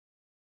white?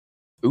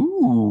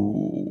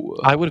 Ooh,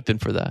 I would have been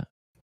for that.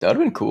 that would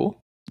have been cool.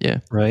 Yeah.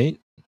 Right?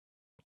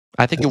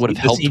 I think it would have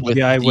The helped with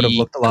CGI would have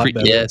looked a lot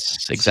better.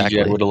 Yes, exactly.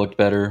 CGI would have looked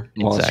better.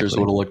 Monsters Exactly.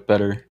 would have looked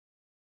better.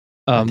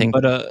 I think-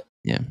 But Ooh, the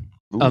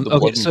okay,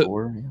 blood and so-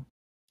 gore, yeah.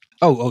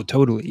 oh,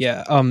 totally,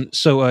 yeah.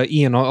 So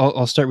Ian,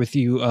 I'll start with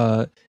you.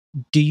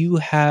 Do you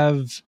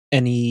have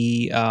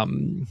any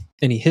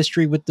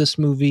history with this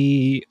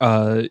movie,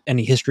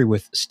 any history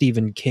with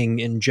Stephen King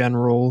in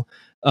general,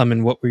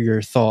 and what were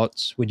your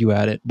thoughts? Would you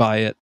add it, buy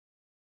it?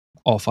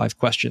 All 5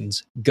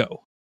 questions,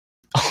 go.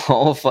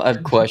 All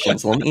 5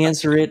 questions. Let me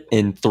answer it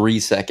in 3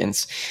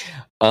 seconds.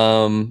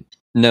 No,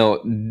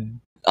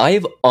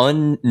 I've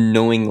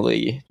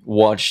unknowingly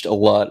watched a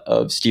lot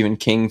of Stephen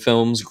King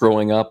films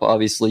growing up.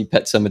 Obviously,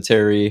 Pet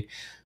Sematary,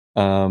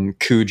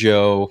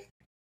 Cujo,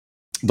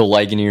 The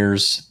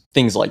Ligoniers,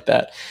 things like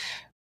that.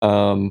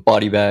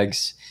 Body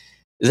Bags.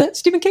 Is that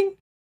Stephen King?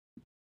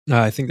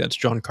 I think that's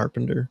John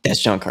Carpenter.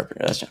 That's John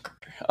Carpenter.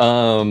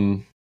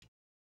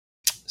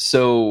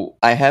 So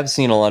I have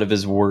seen a lot of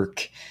his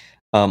work.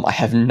 I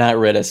have not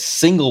read a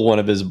single one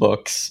of his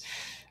books,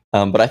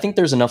 but I think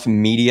there's enough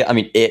media. I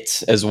mean,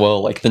 It as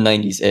well, like the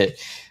 90s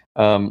It.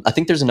 I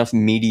think there's enough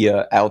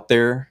media out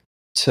there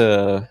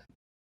to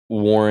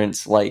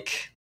warrant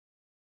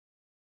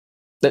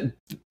that.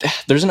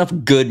 There's enough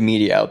good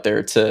media out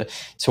there to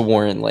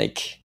warrant,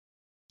 like,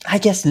 I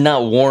guess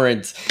not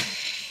warrant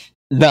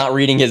not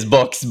reading his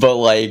books, but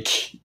like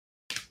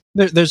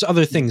there's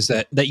other things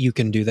that you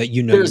can do that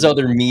there's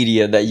other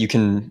media that you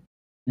can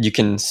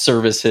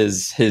service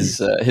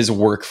his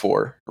work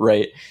for,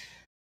 right?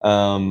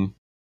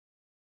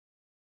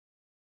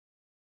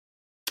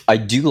 I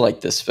do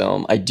like this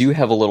film. I do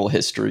have a little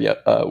history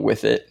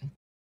with it.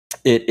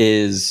 It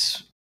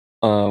is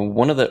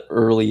one of the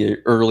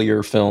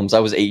earlier films. I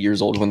was 8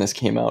 years old when this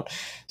came out,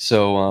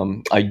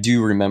 so I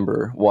do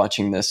remember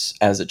watching this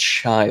as a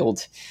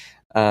child.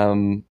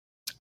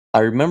 I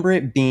remember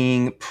it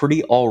being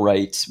pretty all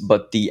right,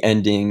 but the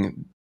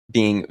ending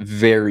being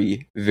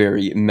very,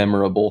 very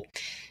memorable,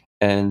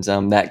 and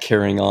that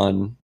carrying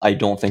on. I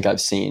don't think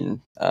I've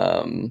seen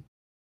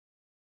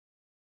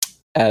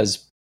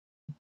as.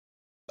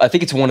 I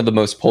think it's one of the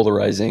most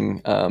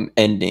polarizing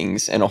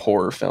endings in a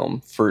horror film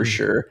for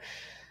sure.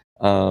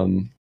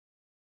 I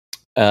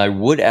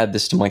would add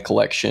this to my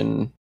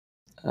collection,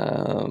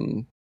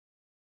 either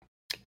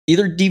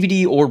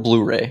DVD or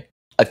Blu-ray.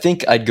 I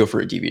think I'd go for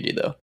a DVD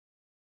though.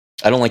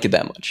 I don't like it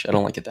that much.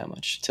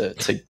 To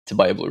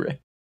buy a Blu-ray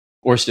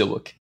or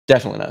Steelbook.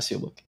 Definitely not a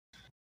Steelbook.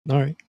 All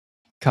right,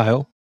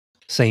 Kyle.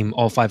 Same.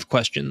 All 5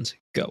 questions.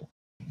 Go.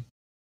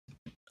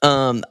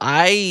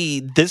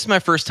 This is my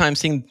first time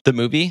seeing the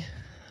movie.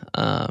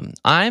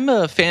 I'm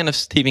a fan of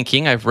Stephen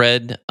King. I've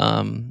read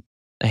a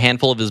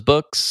handful of his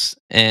books,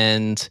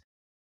 and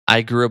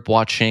I grew up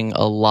watching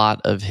a lot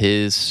of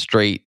his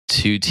straight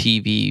to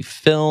TV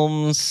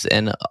films,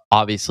 and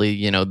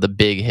obviously, the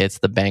big hits,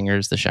 the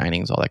bangers, the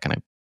shinings, all that kind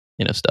of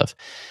stuff.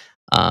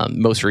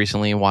 Most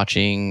recently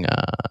watching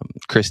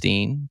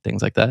Christine,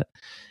 things like that.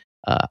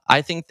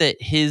 I think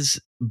that his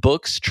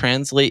books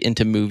translate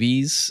into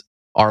movies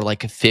are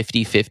like a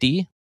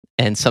 50-50,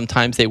 and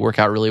sometimes they work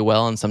out really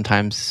well and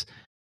sometimes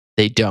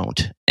they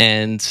don't.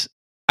 And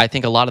I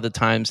think a lot of the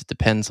times it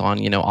depends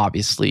on,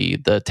 obviously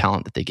the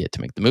talent that they get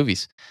to make the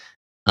movies.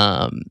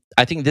 I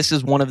think this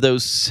is one of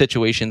those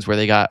situations where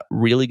they got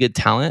really good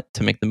talent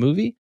to make the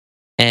movie,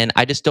 and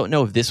I just don't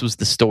know if this was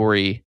the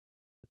story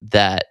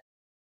that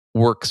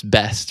works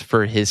best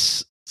for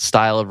his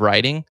style of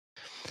writing.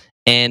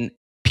 And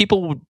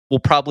people will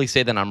probably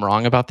say that I'm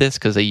wrong about this,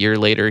 because a year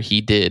later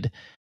he did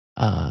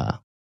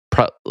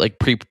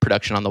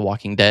pre-production on The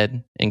Walking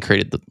Dead and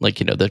created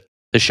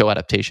the show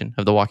adaptation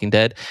of The Walking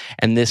Dead,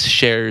 and this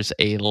shares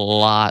a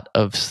lot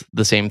of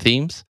the same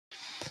themes.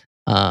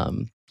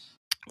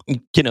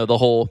 The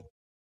whole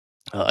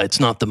it's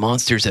not the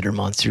monsters that are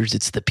monsters,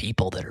 it's the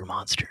people that are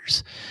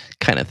monsters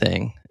kind of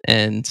thing.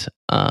 And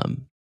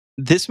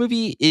this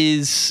movie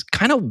is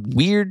kind of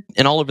weird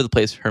and all over the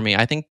place for me.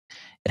 I think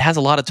it has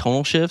a lot of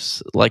tonal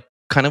shifts, like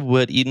kind of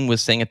what Eden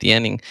was saying at the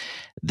ending.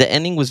 The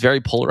ending was very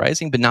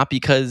polarizing, but not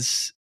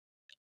because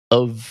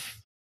of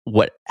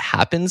what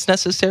happens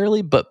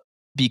necessarily, but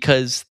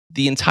because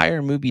the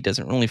entire movie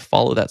doesn't really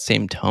follow that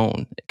same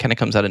tone. It kind of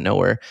comes out of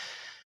nowhere.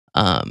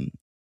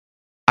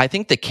 I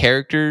think the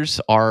characters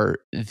are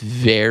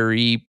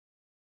very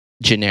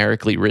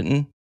generically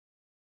written,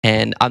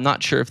 and I'm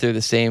not sure if they're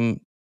the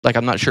same. Like,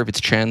 I'm not sure if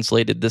it's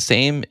translated the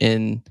same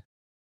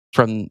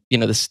from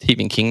the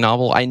Stephen King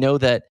novel. I know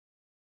that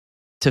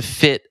to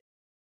fit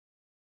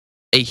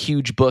a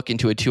huge book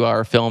into a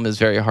 2-hour film is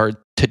very hard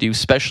to do,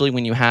 especially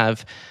when you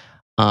have.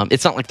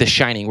 It's not like The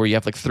Shining where you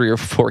have like 3 or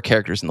 4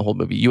 characters in the whole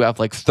movie. You have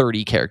like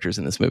 30 characters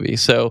in this movie,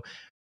 so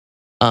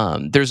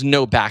there's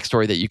no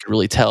backstory that you could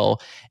really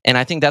tell. And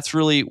I think that's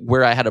really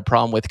where I had a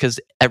problem with, because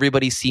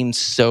everybody seems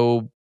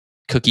so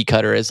cookie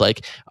cutter as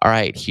like, all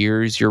right,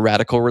 here's your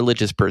radical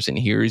religious person,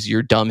 here's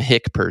your dumb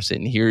hick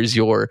person, here's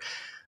your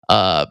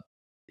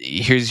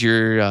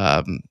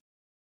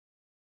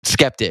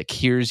skeptic,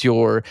 here's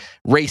your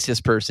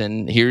racist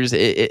person, here's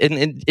it,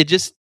 and it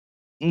just,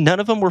 none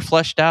of them were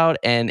fleshed out,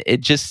 and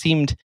it just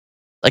seemed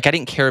like I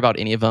didn't care about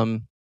any of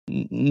them.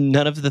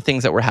 None of the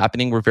things that were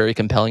happening were very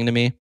compelling to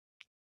me.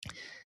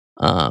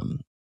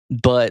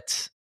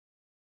 But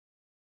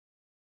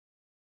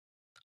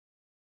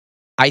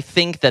I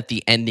think that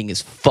the ending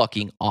is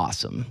fucking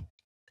awesome.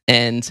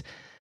 And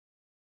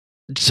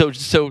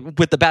so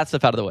with the bad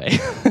stuff out of the way,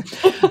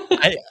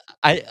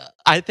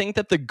 I think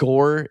that the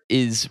gore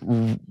is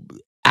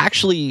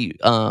actually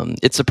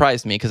it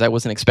surprised me because I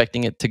wasn't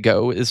expecting it to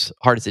go as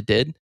hard as it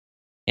did,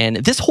 and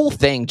this whole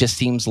thing just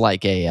seems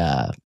like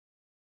a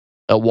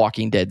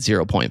Walking Dead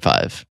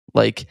 0.5.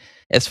 Like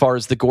as far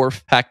as the gore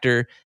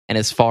factor and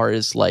as far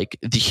as like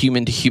the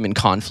human to human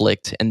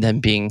conflict and them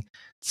being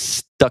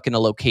stuck in a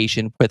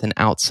location with an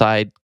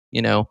outside,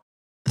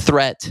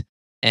 threat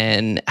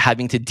and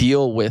having to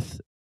deal with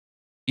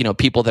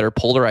people that are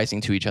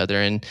polarizing to each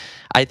other. And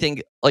I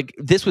think like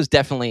this was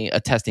definitely a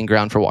testing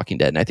ground for Walking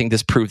Dead, and I think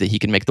this proved that he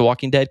can make The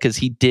Walking Dead because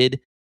he did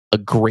a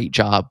great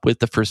job with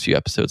the first few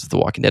episodes of The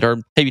Walking Dead,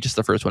 or maybe just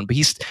the first one, but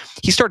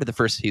he started the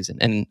first season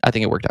and I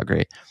think it worked out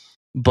great.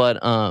 But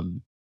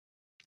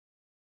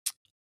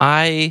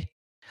I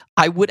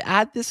would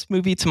add this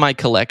movie to my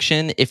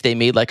collection if they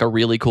made like a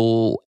really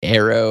cool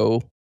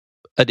Arrow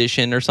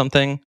edition or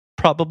something,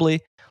 probably.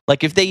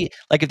 Like if they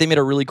made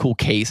a really cool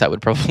case, I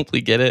would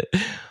probably get it.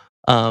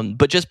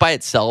 But just by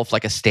itself,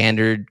 like a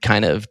standard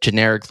kind of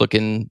generic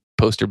looking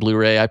poster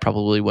Blu-ray, I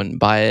probably wouldn't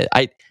buy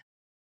it.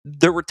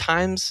 There were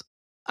times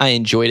I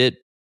enjoyed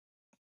it,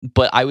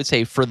 but I would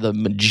say for the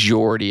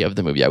majority of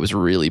the movie, I was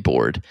really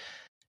bored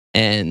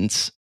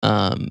and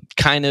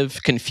kind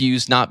of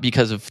confused, not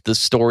because of the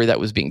story that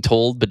was being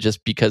told, but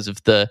just because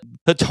of the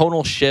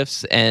tonal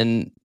shifts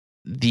and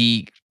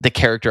the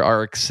character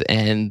arcs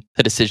and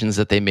the decisions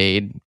that they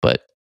made.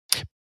 But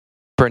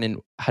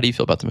Brennan, how do you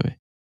feel about the movie?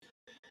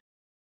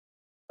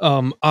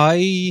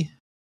 I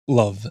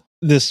love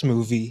this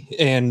movie,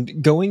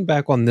 and going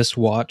back on this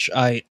watch,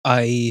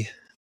 I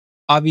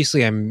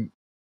obviously I'm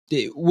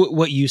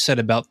what you said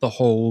about the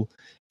whole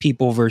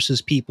people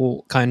versus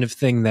people kind of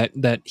thing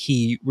that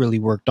he really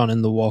worked on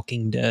in The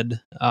Walking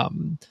Dead.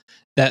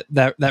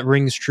 That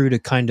rings true to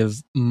kind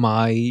of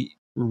my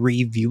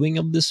reviewing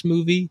of this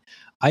movie.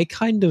 I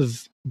kind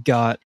of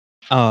got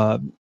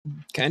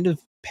kind of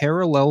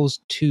parallels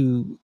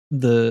to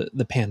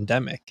the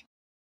pandemic,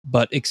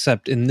 but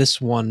except in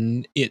this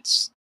one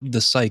it's the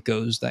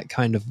psychos that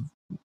kind of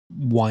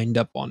wind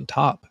up on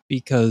top,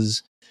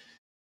 because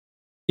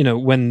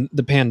when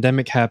the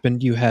pandemic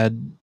happened you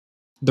had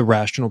the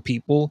rational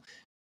people,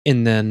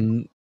 and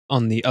then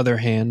on the other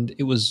hand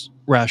it was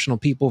rational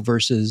people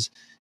versus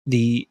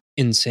the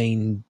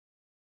insane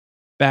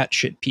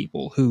batshit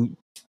people who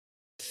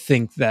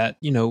think that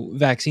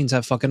vaccines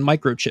have fucking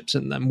microchips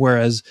in them,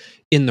 whereas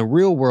in the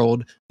real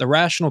world the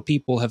rational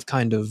people have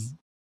kind of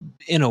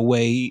in a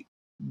way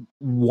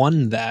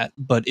won that,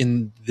 but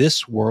in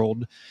this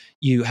world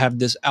you have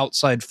this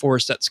outside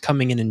force that's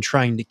coming in and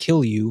trying to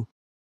kill you,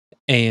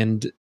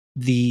 and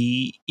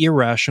the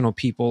irrational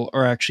people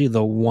are actually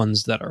the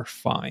ones that are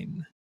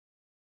fine.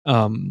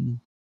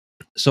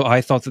 So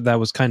I thought that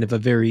was kind of a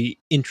very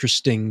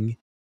interesting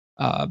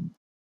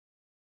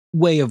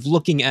way of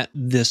looking at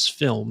this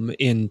film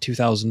in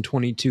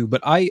 2022.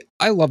 But I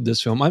love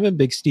this film. I'm a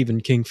big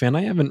Stephen King fan.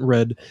 I haven't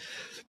read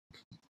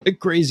a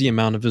crazy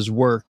amount of his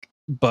work,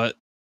 but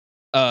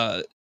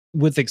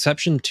with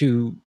exception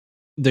to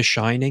The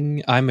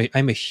Shining, I'm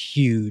a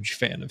huge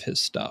fan of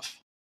his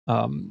stuff.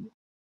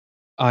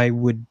 I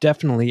would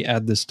definitely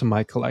add this to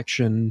my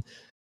collection.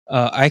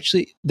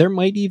 Actually, there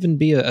might even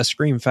be a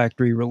Scream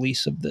Factory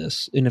release of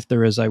this, and if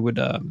there is, I would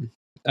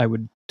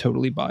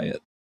totally buy it.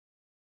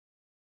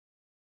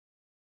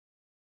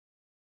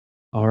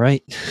 All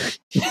right.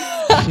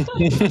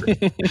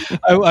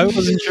 I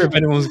wasn't sure if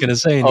anyone was going to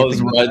say anything. I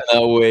was riding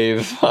that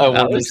wave. I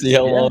wanted to see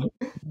how long.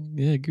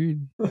 Yeah,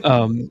 agreed.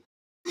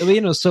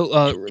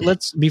 So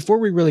let's, before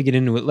we really get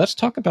into it, let's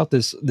talk about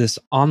this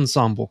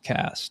ensemble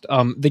cast.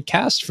 The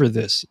cast for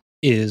this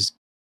is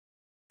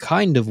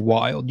kind of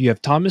wild. You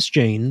have Thomas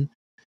Jane.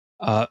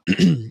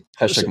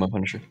 Hashtag my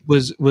Punisher.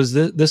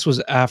 This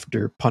was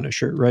after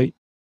Punisher, right?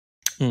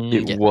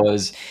 It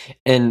was.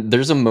 And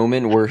there's a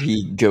moment where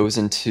he goes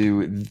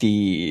into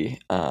the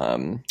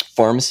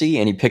pharmacy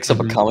and he picks up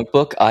a comic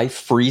book. I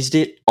freezed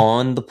it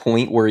on the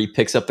point where he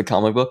picks up the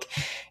comic book,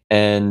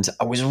 and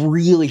I was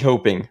really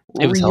hoping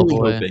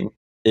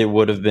it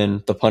would have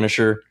been the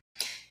Punisher.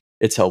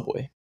 It's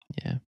Hellboy.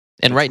 Yeah.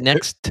 And right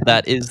next to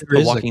that is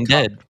The Walking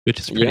Dead, which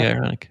is pretty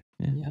ironic.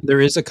 Yeah.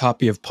 There is a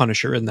copy of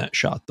Punisher in that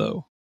shot,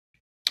 though.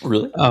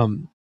 Really? I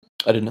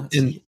did not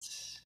see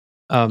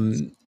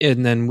it.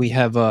 And then we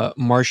have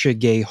Marcia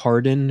Gay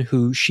Harden,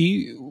 who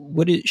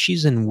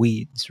she's in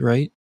Weeds,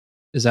 right?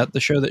 Is that the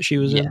show that she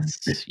was in?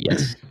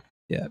 Yes.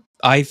 Yeah.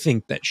 I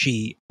think that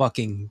she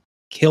fucking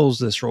kills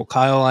this role.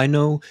 Kyle, I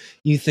know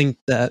you think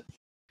that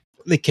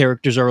the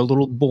characters are a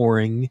little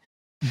boring,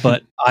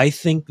 but I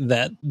think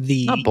that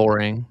not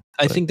boring.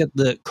 I think that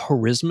the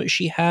charisma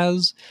she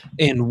has,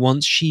 and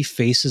once she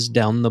faces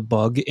down the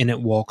bug and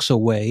it walks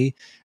away,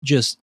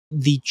 just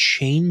the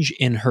change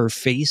in her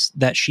face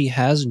that she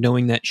has,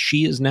 knowing that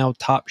she is now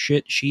top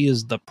shit, she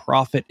is the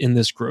prophet in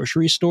this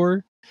grocery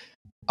store.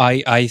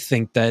 I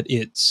think that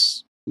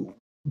it's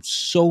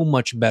so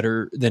much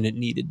better than it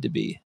needed to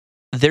be.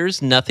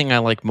 there's nothing I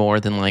like more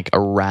than like a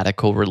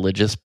radical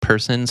religious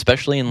person,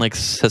 especially in like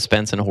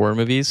suspense and horror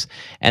movies.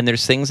 And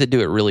there's things that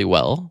do it really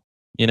well,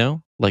 you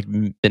know, like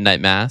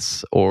Midnight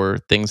Mass, or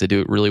things that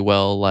do it really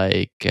well,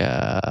 like it's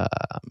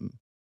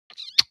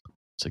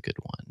a good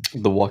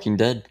one. The Walking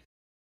Dead.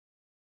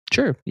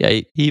 Sure,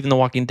 yeah, even The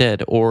Walking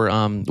Dead, or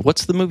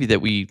what's the movie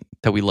that we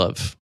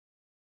love?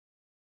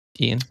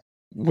 Ian,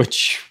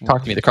 Which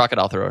talk to me. The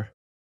Crocodile Thrower.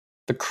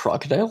 The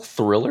Crocodile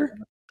Thriller?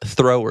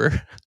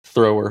 Thrower.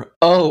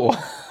 Oh,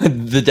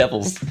 The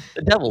Devils.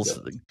 The Devils.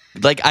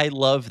 Like, I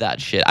love that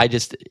shit.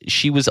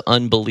 She was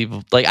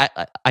unbelievable. Like,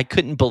 I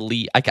couldn't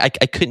believe, I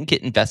couldn't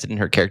get invested in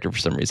her character for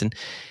some reason.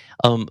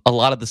 A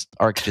lot of this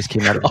arc just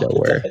came out of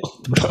nowhere.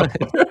 I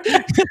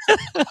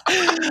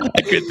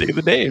couldn't think of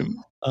the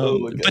name.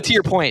 But to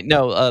your point,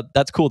 no,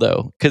 that's cool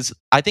though, because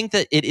I think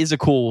that it is a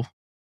cool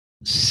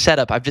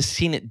setup. I've just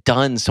seen it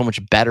done so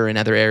much better in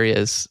other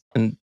areas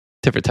and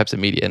different types of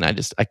media, and I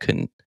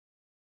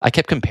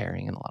kept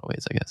comparing in a lot of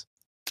ways, I guess.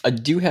 I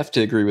do have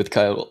to agree with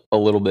Kyle a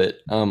little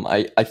bit.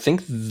 I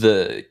think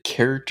the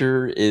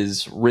character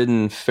is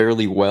written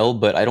fairly well,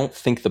 but I don't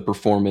think the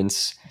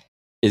performance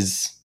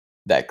is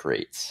that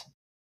great.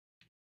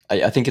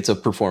 I think it's a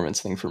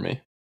performance thing for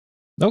me.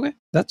 Okay,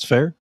 that's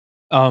fair.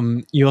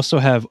 You also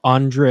have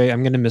Andre,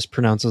 I'm going to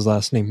mispronounce his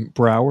last name,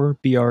 Brower,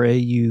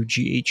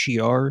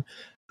 Braugher,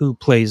 who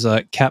plays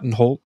Captain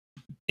Holt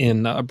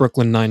in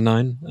Brooklyn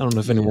Nine-Nine. I don't know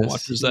if anyone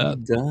watches that.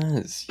 He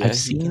does. I've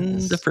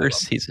seen the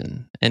first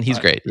season, and he's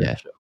great. Yeah,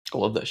 I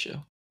love that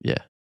show. Yeah.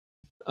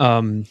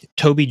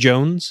 Toby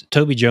Jones.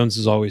 Toby Jones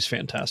is always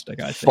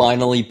fantastic, I think.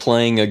 Finally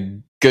playing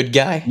a good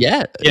guy.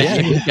 Yeah,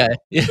 good guy.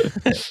 Yeah.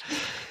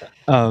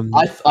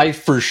 I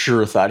for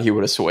sure thought he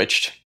would have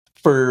switched.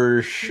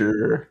 For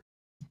sure.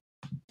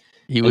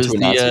 He was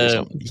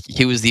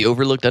the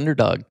overlooked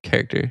underdog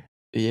character.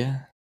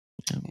 Yeah.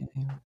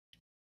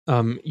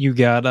 You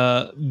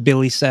got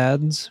Billy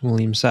Sads,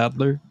 William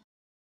Sadler,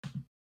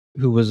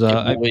 who was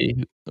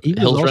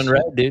Hills Run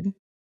Red, dude.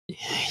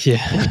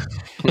 Yeah.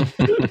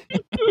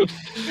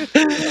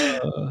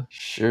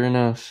 Sure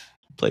enough.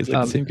 Plays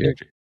like the same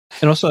character.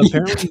 And also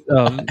apparently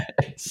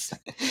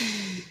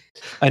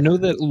I know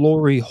that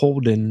Laurie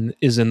Holden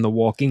is in The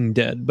Walking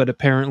Dead, but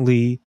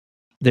apparently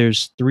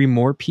there's 3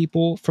 more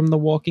people from The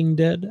Walking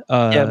Dead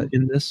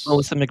in this.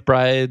 Melissa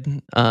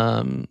McBride,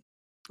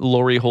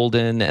 Laurie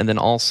Holden, and then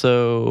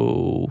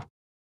also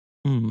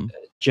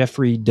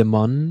Jeffrey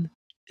DeMunn.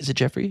 Is it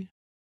Jeffrey?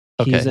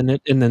 He's in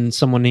it, and then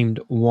someone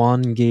named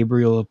Juan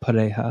Gabriel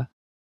Pareja.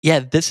 Yeah,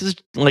 this is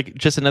like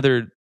just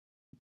another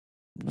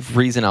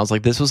reason I was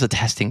like, this was a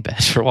testing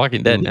bed for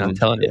Walking Dead. Now I'm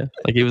telling you,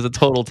 like, it was a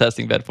total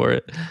testing bed for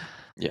it.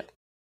 Yeah.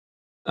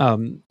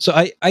 So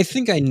I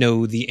think I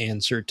know the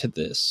answer to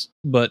this,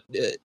 but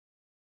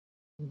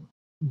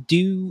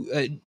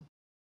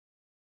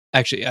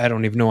actually, I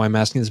don't even know why I'm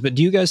asking this, but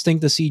do you guys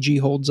think the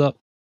CG holds up?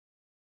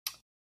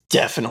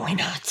 Definitely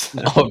not.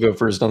 I'll go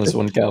first on this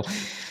one, Cal.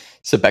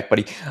 Sit back,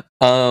 buddy.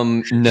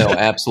 No,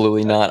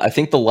 absolutely not. I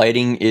think the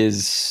lighting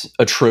is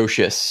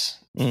atrocious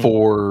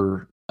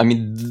for, I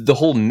mean, the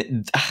whole,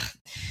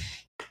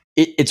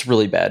 it's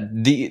really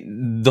bad.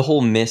 The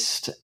whole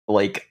mist,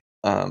 like,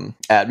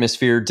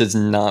 atmosphere does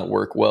not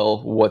work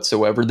well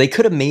whatsoever. They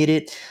could have made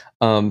it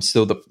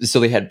so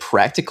they had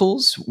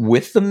practicals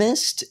with the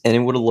mist, and it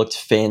would have looked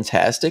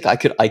fantastic. I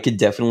could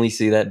definitely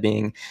see that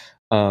being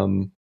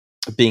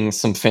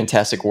some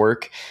fantastic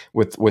work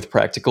with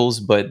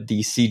practicals, but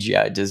the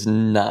CGI does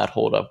not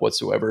hold up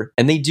whatsoever.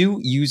 And they do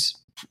use,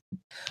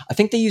 I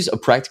think they use a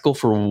practical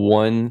for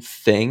one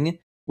thing,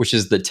 which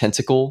is the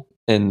tentacle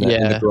in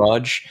the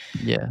garage.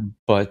 Yeah.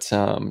 But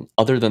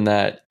other than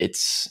that,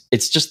 it's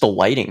just the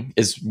lighting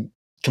is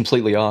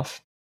completely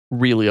off.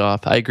 Really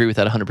off. I agree with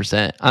that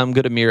 100%. I'm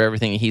going to mirror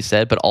everything he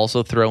said, but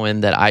also throw in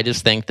that I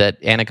just think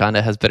that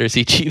Anaconda has better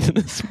CG than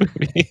this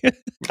movie.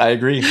 I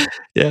agree.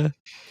 Yeah.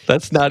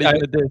 That's not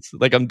even a diss.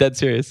 Like, I'm dead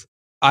serious.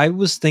 I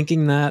was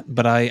thinking that,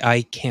 but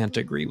I can't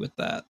agree with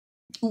that.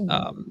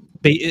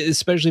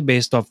 Especially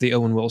based off the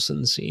Owen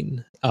Wilson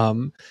scene.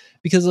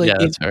 Because like, yeah,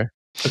 that's fair.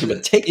 Okay,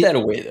 but take that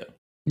away though.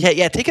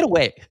 Yeah, take it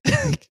away.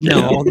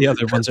 No, all the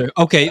other ones are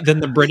okay. Then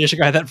the British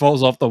guy that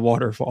falls off the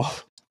waterfall.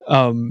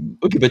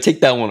 Okay, but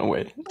take that one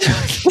away.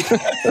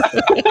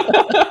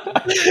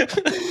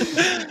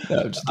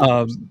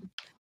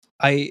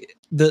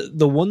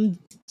 The one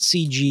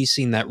CG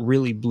scene that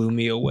really blew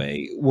me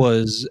away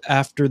was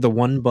after the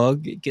one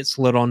bug gets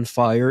lit on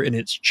fire and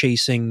it's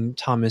chasing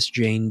Thomas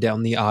Jane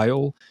down the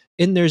aisle,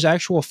 and there's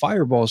actual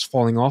fireballs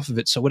falling off of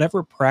it. So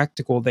whatever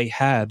practical they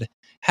had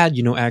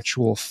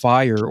actual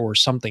fire or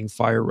something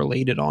fire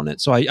related on it.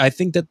 So I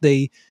think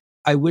that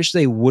I wish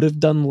they would have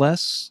done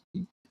less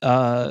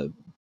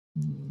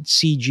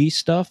CG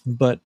stuff,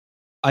 but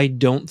I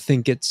don't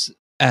think it's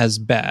as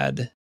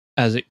bad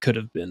as it could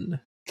have been.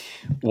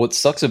 What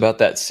sucks about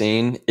that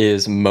scene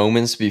is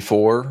moments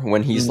before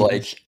when he's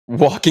like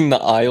walking the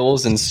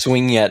aisles and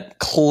swinging at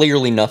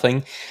clearly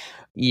nothing.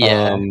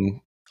 Yeah.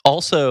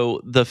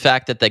 Also, the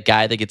fact that the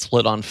guy that gets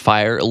lit on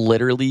fire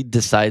literally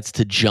decides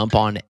to jump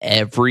on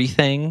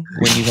everything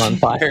when he's on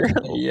fire,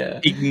 Yeah.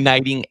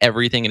 igniting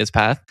everything in his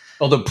path.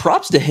 Although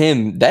props to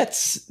him, that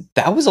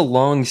was a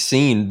long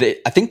scene.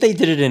 I think they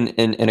did it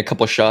in a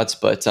couple of shots,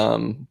 but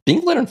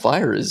being lit on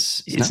fire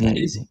is not that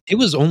easy. It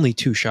was only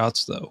 2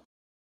 shots though.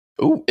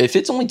 Oh, if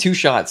it's only 2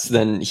 shots,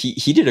 then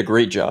he did a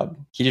great job.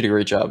 He did a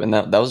great job, and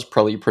that was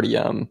probably a pretty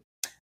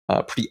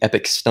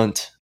epic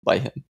stunt by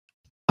him.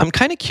 I'm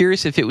kind of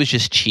curious if it was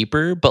just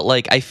cheaper, but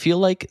like I feel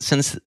like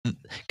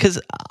because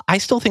I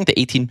still think the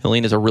 18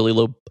 million is a really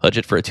low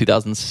budget for a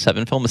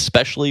 2007 film,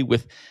 especially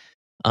with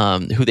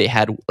who they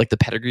had, like the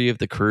pedigree of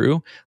the crew.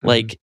 Mm-hmm.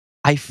 Like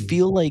I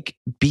feel like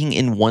being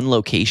in one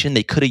location,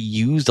 they could have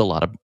used a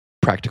lot of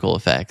practical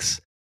effects,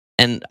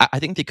 and I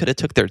think they could have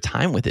took their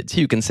time with it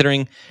too,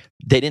 considering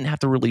they didn't have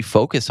to really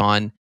focus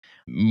on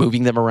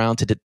moving them around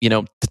to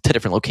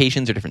different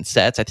locations or different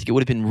sets. I think it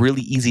would have been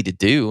really easy to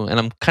do, and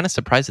I'm kind of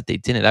surprised that they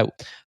didn't.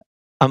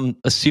 I'm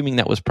assuming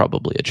that was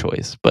probably a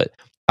choice, but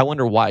I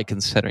wonder why,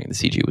 considering the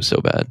CG was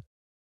so bad.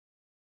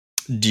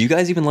 Do you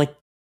guys even like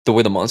the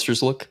way the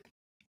monsters look?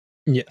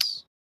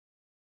 Yes.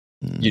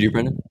 You do,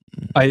 Brendan?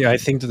 I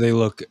think that they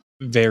look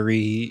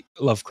very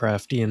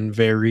Lovecraftian,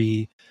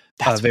 very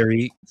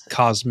very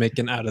cosmic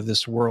and out of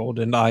this world.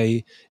 And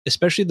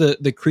especially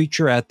the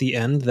creature at the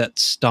end that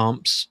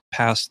stomps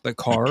past the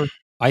car,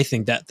 I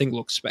think that thing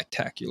looks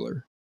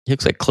spectacular. It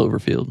looks like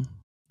Cloverfield,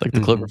 like the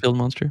Cloverfield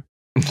monster.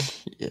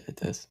 Yeah, it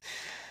does.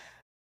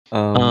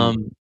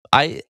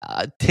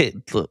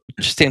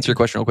 Just to answer your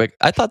question real quick,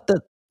 I thought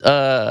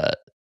that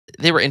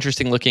they were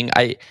interesting looking.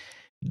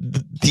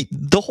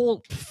 The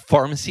whole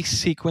pharmacy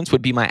sequence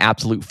would be my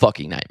absolute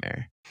fucking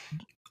nightmare.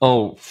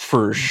 Oh,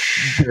 for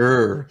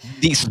sure.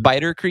 These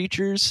spider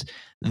creatures,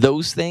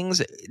 those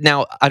things.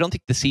 Now, I don't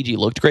think the CG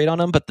looked great on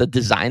them, but the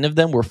design of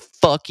them were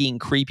fucking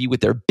creepy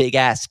with their big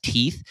ass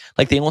teeth.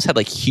 Like they almost had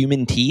like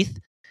human teeth.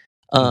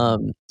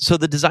 So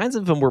the designs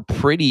of them were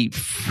pretty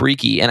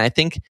freaky, and I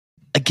think,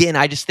 again,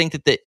 I just think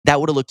that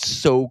would have looked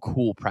so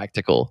cool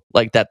practical.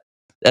 Like that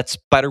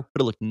spider would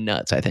have looked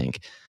nuts, I think.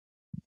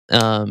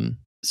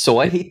 So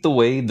I hate the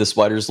way the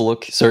spiders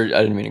look. Sorry,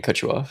 I didn't mean to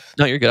cut you off.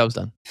 No, you're good. I was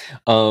done.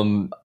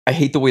 I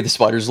hate the way the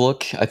spiders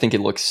look. I think it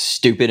looks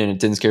stupid and it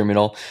didn't scare me at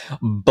all.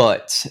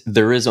 But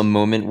there is a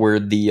moment where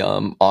the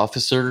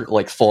officer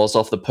like falls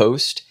off the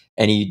post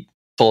and he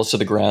falls to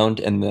the ground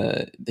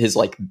and his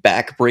like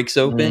back breaks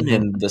open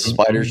and the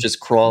spiders just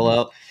crawl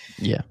out.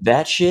 Yeah.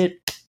 That shit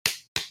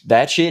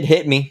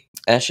hit me.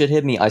 That shit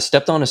hit me. I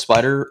stepped on a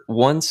spider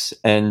once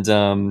and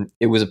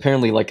it was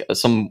apparently like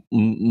some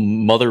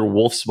mother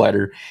wolf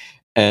spider.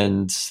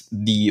 And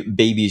the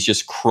babies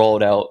just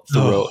crawled out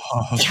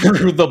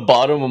through the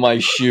bottom of my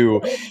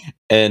shoe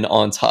and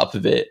on top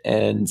of it.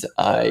 And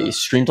I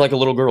screamed like a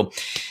little girl.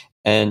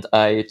 And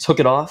I took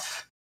it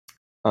off.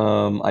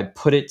 I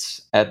put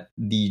it at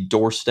the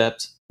doorstep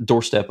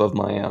of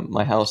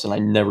my house, and I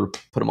never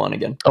put them on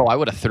again. Oh, I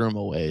would have threw them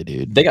away,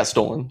 dude. They got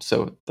stolen,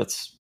 so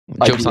that's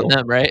jokes on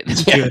them, right?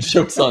 Yeah,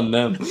 jokes on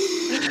them.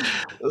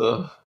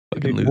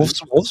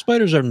 Wolf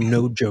spiders are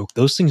no joke.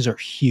 Those things are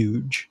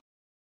huge.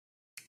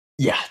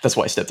 Yeah, that's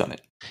why I stepped on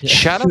it. Yeah.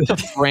 Shout out to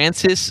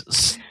Francis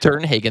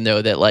Sternhagen,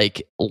 though, that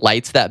like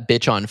lights that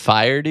bitch on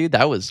fire, dude.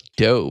 That was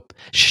dope.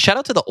 Shout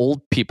out to the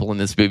old people in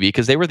this movie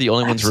because they were the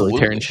only ones really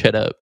tearing shit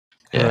up.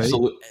 Yeah,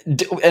 absolutely.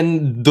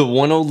 And the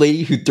one old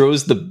lady who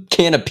throws the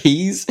can of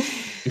peas.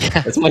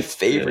 Yeah, that's my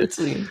favorite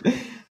scene. That's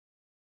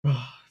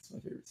my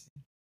favorite scene.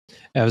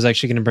 I was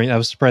actually going to I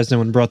was surprised no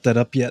one brought that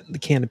up yet. The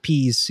can of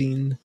peas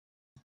scene.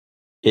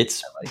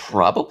 It's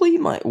probably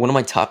one of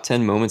my top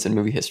 10 moments in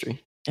movie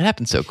history. It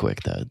happened so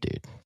quick, though, dude.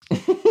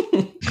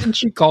 And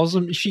she calls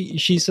him.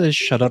 She says,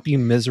 "Shut up, you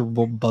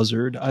miserable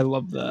buzzard." I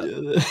love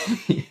that.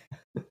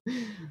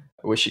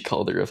 I wish she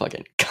called her a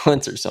fucking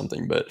cunt or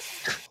something, but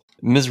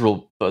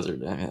miserable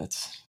buzzard. I mean,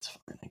 it's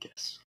fine, I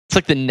guess. It's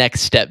like the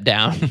next step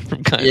down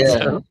from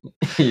cunt.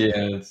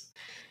 Yeah.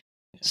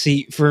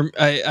 See,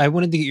 I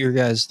wanted to get your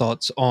guys'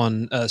 thoughts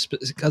on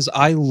because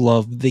I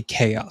love the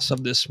chaos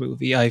of this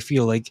movie. I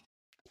feel like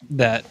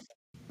that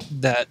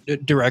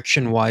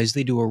direction wise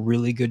they do a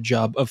really good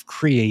job of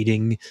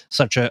creating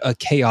such a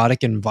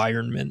chaotic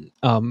environment.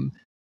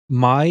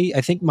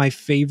 I think my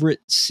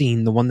favorite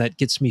scene, the one that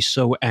gets me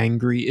so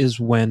angry, is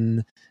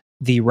when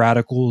the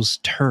radicals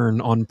turn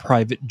on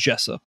Private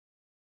Jessup.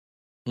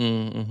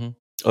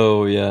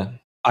 Oh yeah,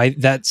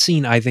 that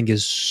scene I think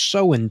is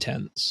so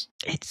intense.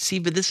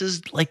 But this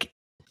is like,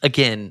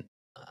 again,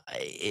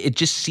 it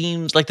just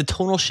seems like the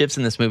tonal shifts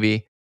in this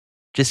movie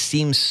just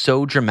seems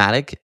so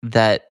dramatic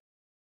that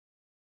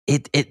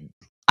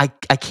I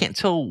can't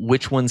tell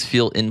which ones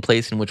feel in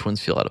place and which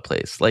ones feel out of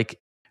place. Like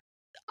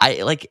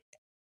I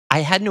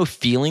had no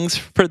feelings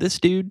for this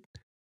dude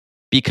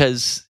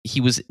because he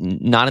was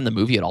not in the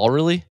movie at all,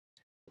 really.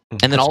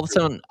 And then all of a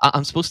sudden,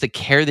 I'm supposed to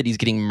care that he's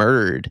getting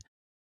murdered,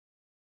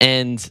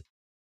 and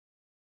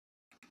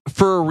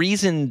for a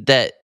reason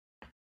that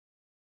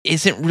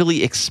isn't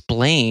really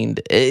explained.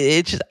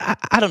 It just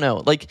I don't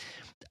know. Like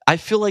I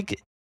feel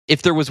like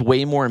if there was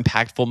way more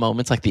impactful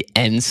moments like the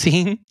end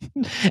scene,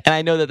 and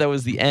I know that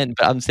was the end,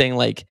 but I'm saying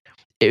like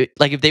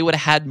if they would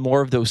have had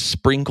more of those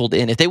sprinkled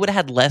in, if they would have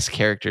had less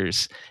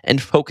characters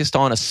and focused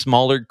on a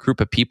smaller group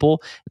of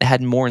people that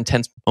had more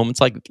intense moments,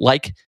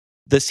 like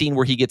the scene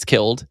where he gets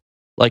killed,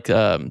 like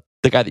the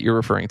guy that you're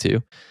referring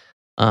to.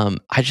 I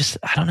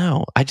don't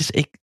know. I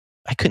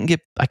couldn't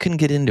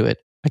get into it.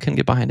 I couldn't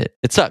get behind it.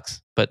 It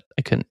sucks, but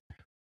I couldn't.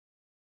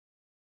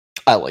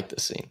 I like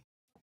this scene.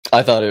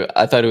 I thought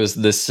it was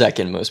the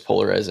second most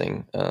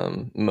polarizing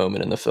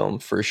moment in the film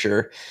for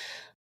sure.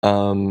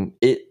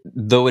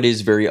 Though it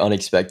is very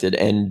unexpected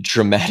and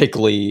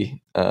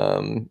dramatically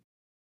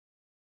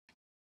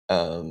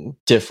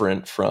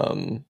different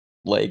from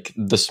like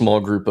the small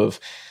group of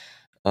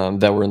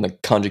that were in the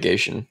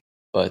conjugation,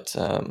 but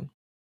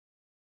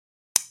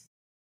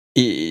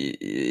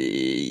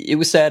it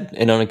was sad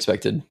and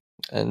unexpected,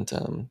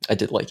 and I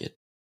did like it.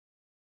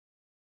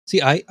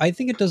 See, I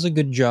think it does a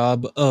good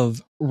job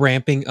of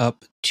ramping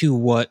up to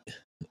what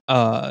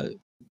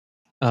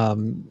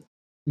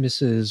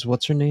Mrs.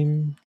 what's her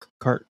name?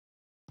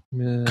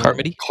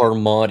 Carmody?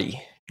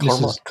 Carmody.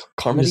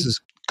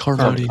 Mrs.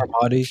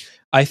 Carmody.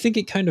 I think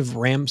it kind of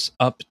ramps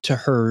up to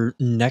her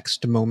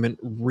next moment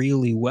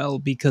really well,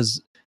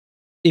 because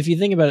if you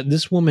think about it,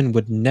 this woman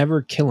would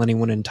never kill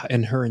anyone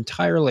in her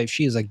entire life.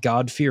 She is a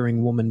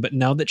God-fearing woman, but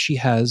now that she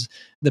has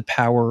the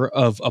power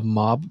of a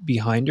mob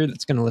behind her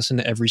that's going to listen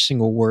to every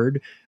single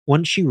word,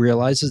 once she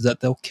realizes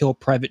that they'll kill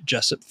Private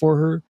Jessup for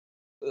her,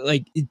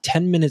 like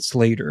 10 minutes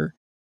later,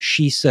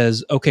 she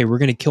says, okay, we're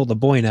going to kill the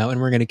boy now,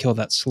 and we're going to kill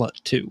that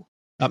slut too.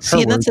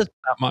 See, and that's not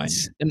mine.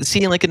 And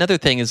see, like another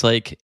thing is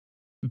like,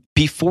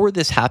 before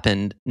this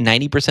happened,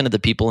 90% of the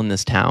people in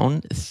this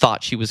town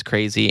thought she was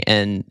crazy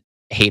and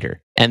hate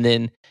her. And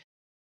then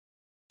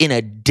in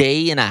a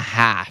day and a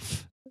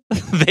half,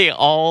 they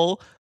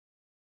all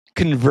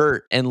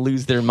convert and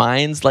lose their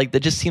minds. Like, that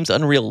just seems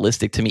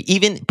unrealistic to me.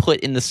 Even put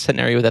in the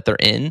scenario that they're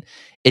in,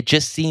 it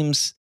just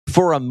seems,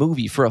 for a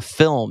movie, for a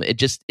film, it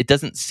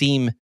doesn't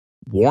seem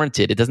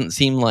warranted. It doesn't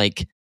seem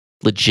like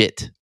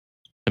legit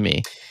to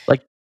me.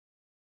 Like,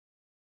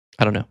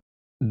 I don't know.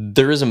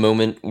 There is a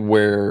moment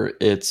where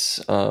it's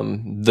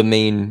the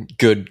main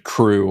good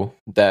crew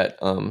that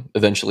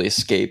eventually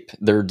escape.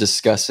 They're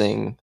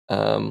discussing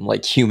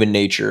like human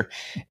nature,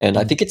 and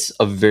I think it's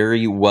a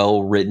very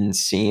well written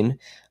scene.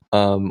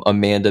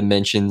 Amanda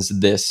mentions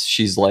this.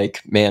 She's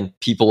like, "Man,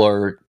 people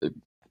are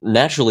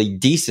naturally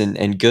decent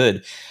and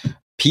good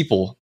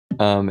people."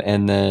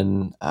 And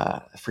then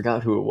I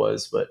forgot who it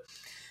was, but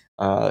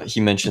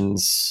he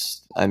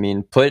mentions, I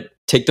mean,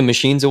 take the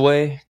machines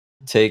away,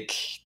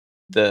 take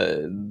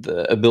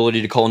the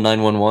ability to call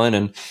 911,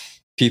 and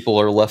people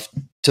are left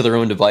to their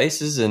own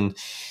devices. And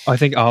I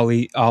think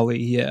Ollie,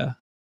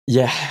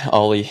 yeah,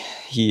 Ollie,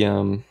 he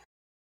and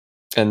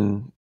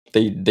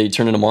they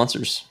turn into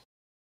monsters.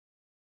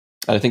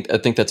 I think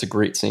that's a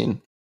great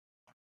scene.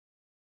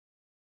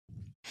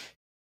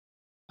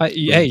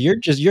 Hey,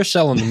 you're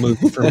selling the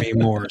movie for me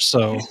more.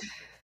 So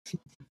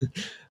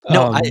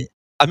no,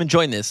 I'm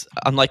enjoying this.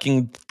 I'm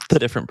liking the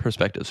different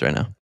perspectives right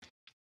now.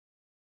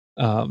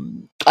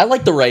 I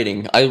like the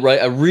writing. I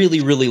really,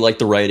 really like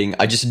the writing.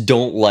 I just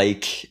don't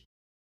like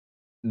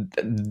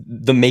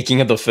the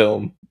making of the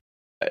film.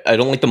 I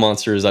don't like the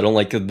monsters. I don't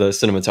like the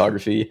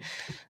cinematography.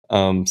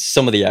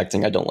 Some of the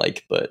acting I don't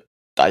like, but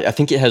I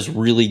think it has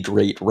really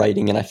great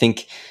writing, and I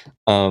think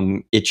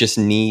it just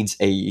needs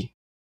a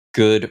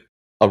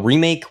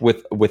remake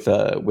with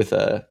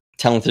a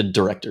talented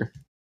director.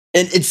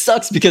 And it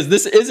sucks because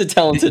this is a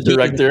talented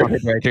director.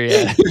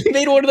 Yeah. He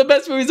made one of the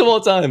best movies of all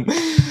time.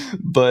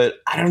 But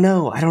I don't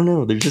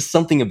know. There's just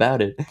something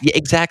about it. Yeah,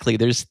 exactly.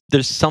 There's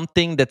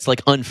something that's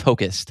like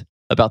unfocused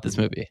about this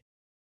movie.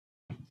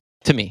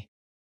 To me.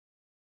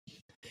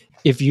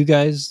 If you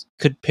guys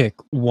could pick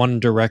one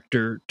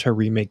director to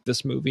remake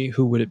this movie,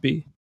 who would it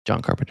be?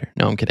 John Carpenter.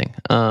 No, I'm kidding.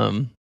 Let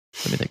me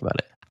think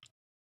about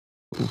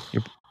it.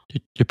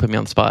 You're putting me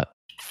on the spot.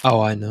 Oh,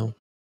 I know.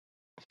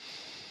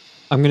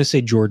 I'm gonna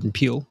say Jordan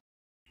Peele.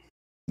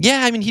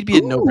 Yeah, I mean, he'd be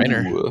a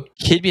no-brainer.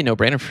 He'd be a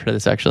no-brainer for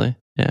this, actually.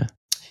 Yeah.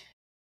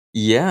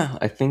 Yeah,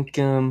 I think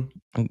we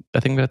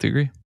have to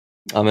agree.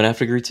 I'm gonna have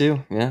to agree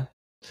too. Yeah.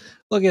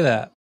 Look at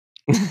that.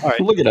 All right.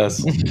 Look at us.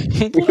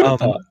 Look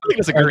at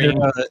us agreeing.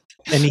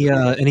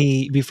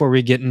 Any before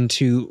we get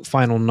into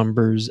final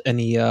numbers,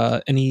 any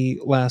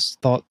last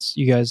thoughts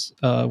you guys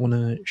want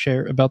to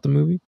share about the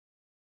movie?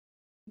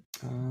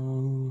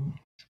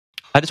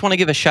 I just want to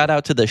give a shout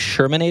out to the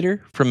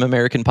Shermanator from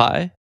American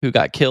Pie who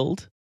got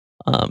killed.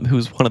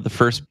 Who's one of the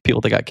first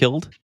people that got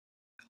killed.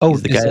 Oh,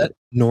 is that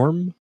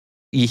Norm?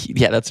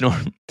 Yeah, that's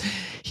Norm.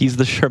 He's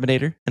the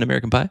Shermanator in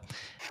American Pie.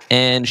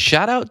 And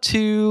shout out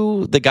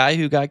to the guy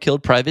who got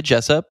killed, Private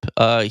Jessup.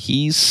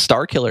 He's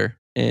Starkiller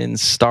in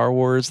Star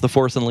Wars The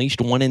Force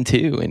Unleashed 1 and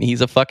 2, and he's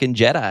a fucking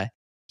Jedi.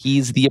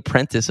 He's the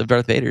apprentice of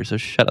Darth Vader, so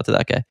shout out to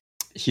that guy.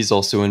 He's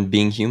also in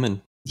Being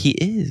Human. He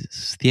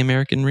is the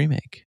American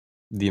remake.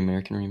 The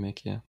American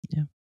remake, yeah.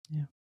 Yeah.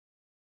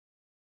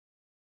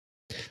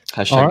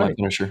 Hashtag All my right.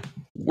 finisher.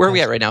 Where are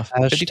we at right now?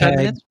 55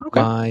 minutes?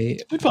 Okay. My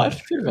Good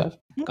five. Good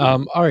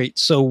five. all right,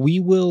 so we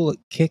will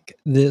kick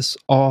this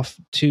off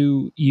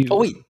to you. Oh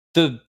wait,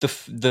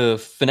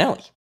 the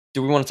finale.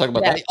 Do we want to talk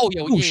about that? Oh,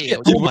 yeah. Oh, shit. Yeah,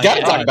 Oh we my gotta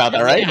God. talk about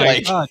that, right? Oh my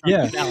Like, God,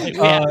 yeah.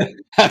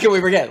 how can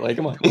we forget? Like,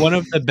 come on. One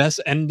of the best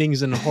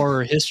endings in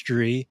horror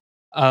history.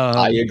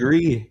 I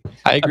agree.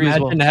 I agree as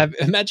well.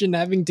 Imagine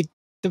having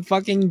to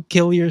fucking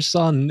kill your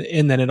son,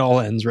 and then it all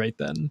ends right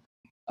then.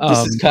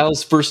 This is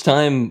Kyle's first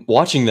time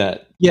watching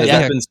that. Yeah, Has yeah.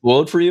 that been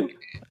spoiled for you?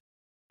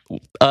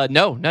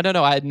 No.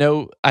 I had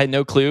no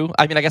clue.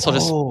 I mean, I guess I'll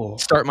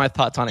just start my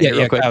thoughts on it here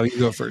real quick. Kyle, you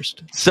go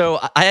first. So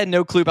I had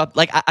no clue about,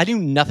 like, I knew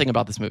nothing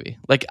about this movie.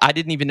 Like, I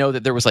didn't even know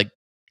that there was like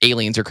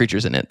aliens or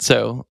creatures in it.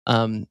 So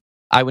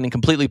I went in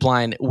completely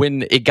blind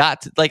when it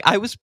got to, like, I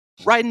was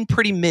riding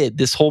pretty mid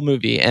this whole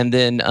movie, and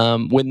then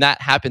when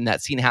that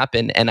scene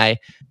happened, and I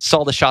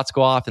saw the shots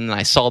go off, and then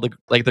I saw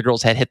the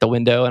girl's head hit the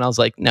window, and I was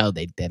like, no,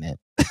 they didn't.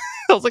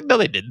 I was like, no,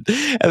 they didn't.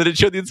 And then it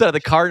showed the inside of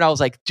the car, and I was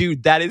like,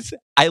 dude,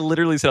 I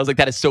literally said, I was like,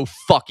 that is so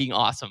fucking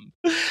awesome.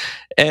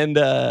 And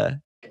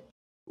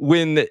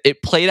when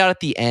it played out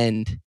at the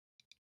end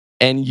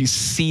and you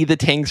see the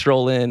tanks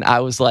roll in, I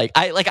was like,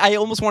 I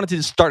almost wanted to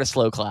just start a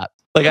slow clap.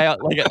 I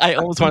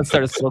almost wanted to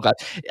start a slow clap.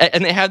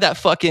 And they have that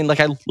fucking, like,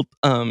 I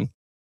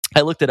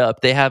looked it up.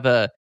 They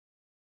have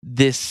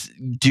this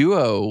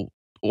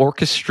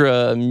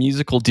orchestra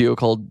musical duo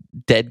called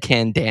Dead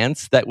Can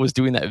Dance that was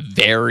doing that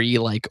very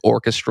like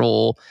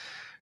orchestral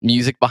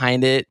music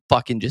behind it,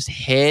 fucking just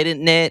head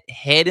in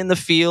the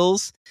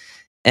feels.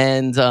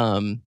 And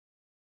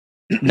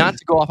not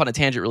to go off on a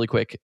tangent really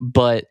quick,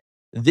 but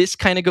this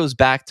kind of goes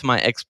back to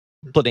my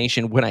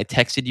explanation when I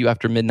texted you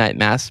after Midnight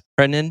Mass,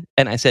 Brendan,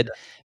 and I said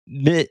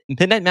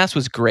Midnight Mass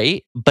was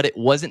great, but it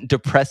wasn't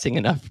depressing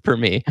enough for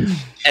me,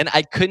 and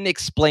I couldn't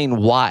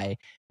explain why.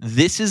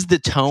 This is the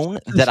tone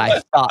that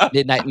I thought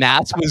Midnight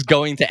Mass was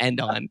going to end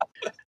on.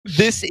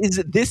 This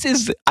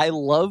is. I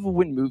love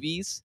when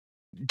movies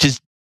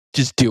just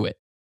do it,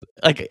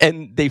 like,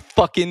 and they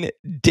fucking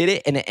did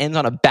it, and it ends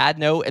on a bad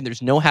note, and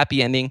there's no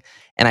happy ending,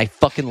 and I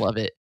fucking love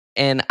it.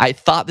 And I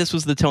thought this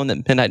was the tone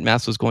that Midnight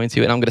Mass was going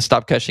to, and I'm going to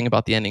stop gushing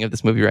about the ending of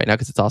this movie right now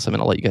because it's awesome,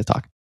 and I'll let you guys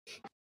talk.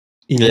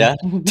 Yeah.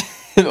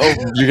 Oh,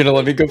 you're gonna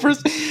let me go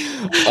first?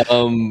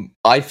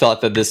 I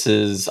thought that this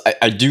is.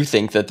 I do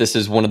think that this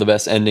is one of the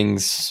best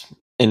endings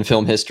in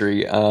film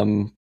history.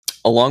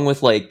 Along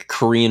with like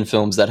Korean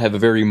films that have a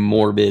very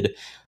morbid,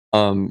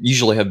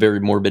 usually have very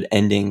morbid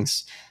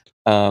endings.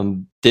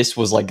 This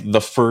was like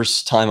the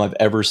first time I've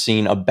ever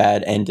seen a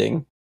bad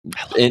ending,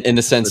 in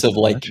the sense of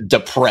like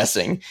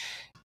depressing.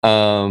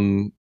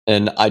 And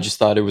I just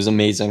thought it was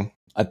amazing.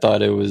 I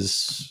thought it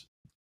was.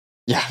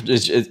 Yeah, I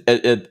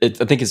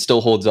think it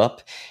still holds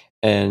up,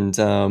 and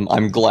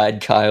I'm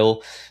glad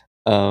Kyle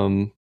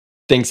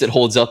thinks it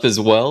holds up as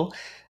well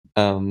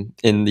in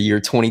the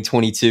year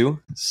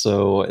 2022.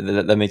 So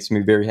that makes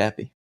me very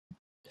happy.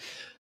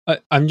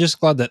 I'm just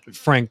glad that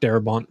Frank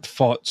Darabont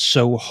fought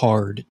so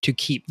hard to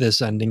keep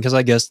this ending, because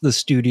I guess the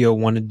studio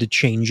wanted to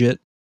change it,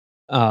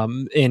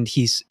 and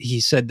he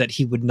said that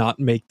he would not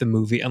make the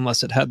movie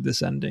unless it had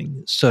this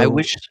ending. So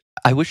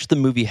I wish the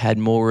movie had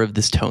more of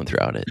this tone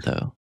throughout it,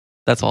 though.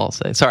 That's all I'll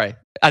say. Sorry,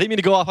 I didn't mean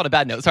to go off on a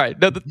bad note. Sorry,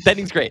 no, the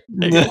ending's great.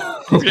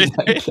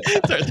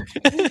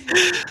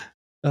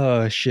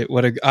 Oh shit!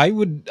 I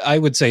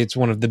would say it's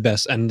one of the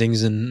best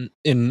endings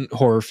in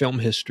horror film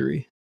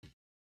history.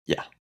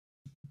 Yeah,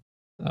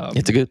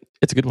 it's a good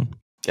one.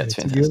 Yeah, it's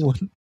fantastic. A good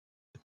one.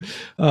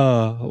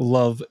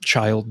 Love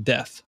child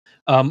death.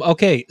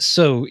 Okay,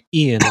 so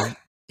Ian,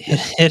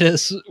 hit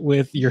us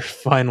with your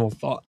final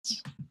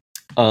thoughts.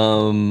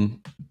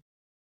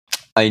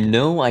 I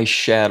know I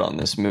shat on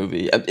this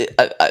movie.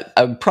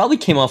 I probably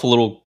came off a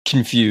little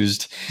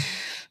confused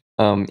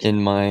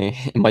in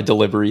my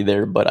delivery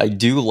there, but I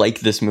do like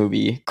this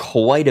movie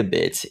quite a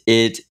bit.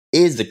 It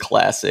is a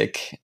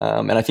classic,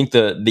 and I think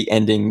the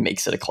ending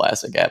makes it a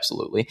classic.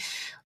 Absolutely.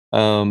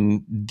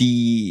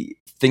 The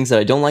things that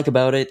I don't like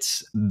about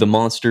it: the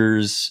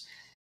monsters,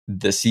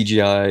 the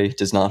CGI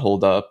does not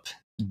hold up.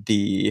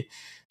 The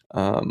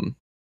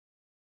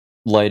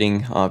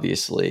lighting,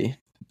 obviously,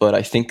 but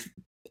I think.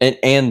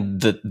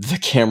 And the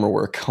camera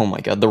work, oh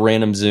my god, the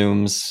random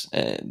zooms,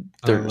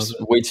 they're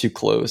way too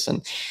close,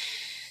 and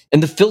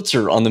the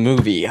filter on the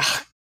movie,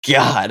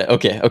 god.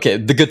 Okay,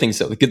 the good things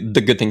though. The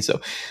good things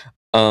though.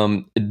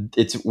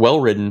 It's well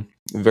written,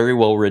 very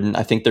well written.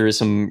 I think there is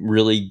some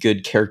really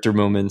good character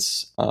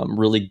moments,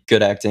 really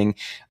good acting.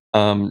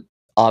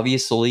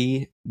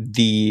 Obviously,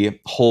 the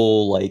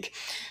whole like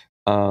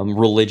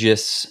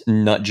religious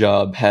nut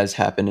job has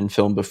happened in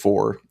film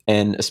before,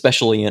 and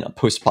especially in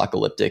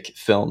post-apocalyptic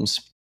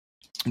films.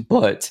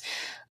 But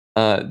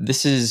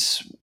this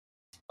is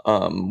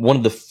one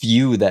of the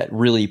few that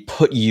really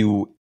put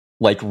you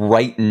like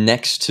right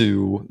next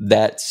to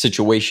that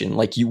situation.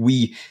 Like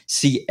we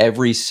see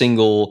every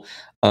single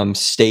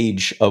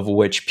stage of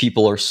which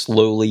people are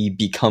slowly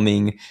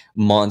becoming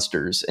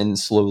monsters and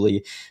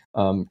slowly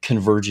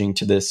converging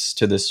to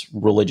this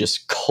religious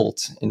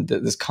cult and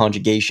this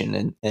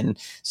conjugation and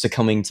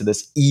succumbing to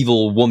this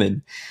evil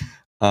woman,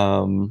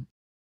 and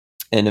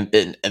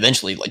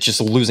eventually like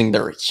just losing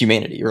their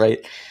humanity,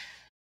 right?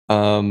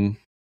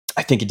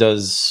 I think it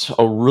does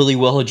a really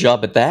well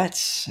job at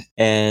that,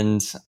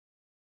 and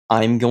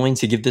I'm going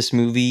to give this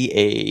movie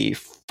a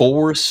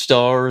 4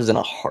 stars and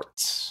a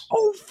heart.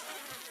 Oh,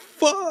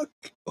 fuck.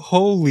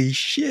 Holy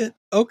shit.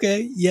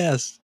 Okay,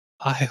 yes.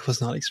 I was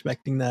not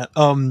expecting that.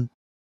 Oh,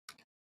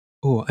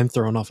 I'm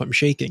thrown off. I'm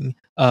shaking.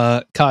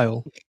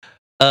 Kyle.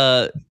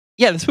 Yeah,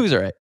 this movie's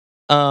alright.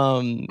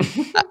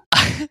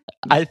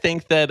 I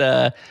think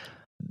that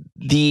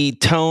the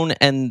tone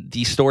and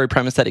the story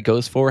premise that it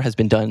goes for has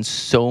been done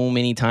so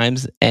many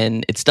times,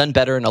 and it's done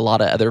better in a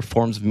lot of other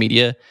forms of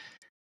media.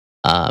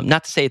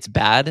 Not to say it's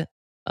bad.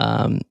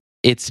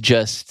 It's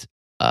just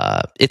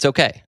it's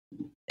okay.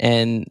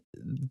 And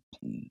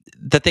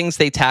the things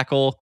they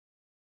tackle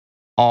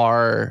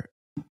are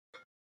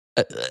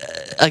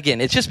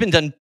again, it's just been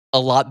done a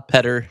lot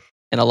better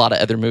in a lot of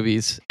other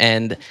movies.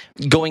 And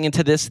going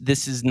into this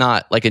is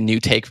not like a new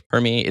take for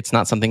me. It's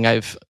not something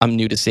I'm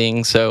new to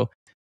seeing. So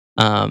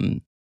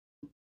it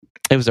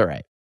was all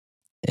right.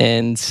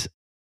 And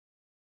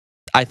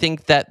I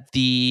think that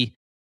the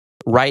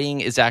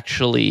writing is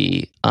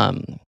actually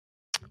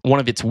one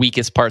of its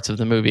weakest parts of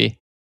the movie.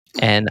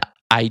 And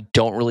I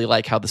don't really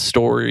like how the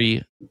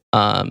story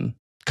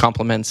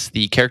complements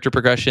the character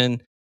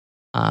progression.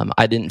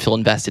 I didn't feel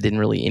invested in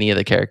really any of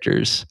the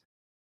characters.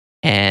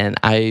 And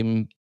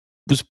I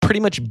was pretty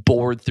much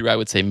bored through, I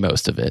would say,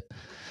 most of it.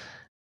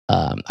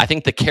 I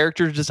think the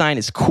character design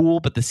is cool,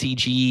 but the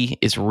CG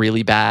is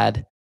really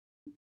bad.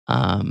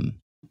 I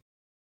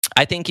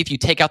think if you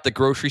take out the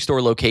grocery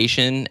store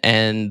location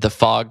and the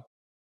fog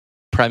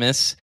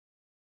premise,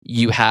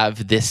 you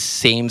have this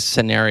same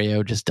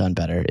scenario just done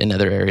better in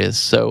other areas.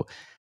 So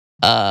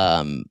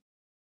it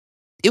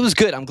was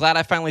good. I'm glad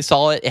I finally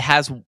saw it. It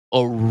has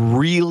a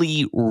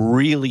really,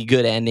 really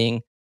good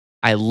ending.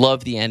 I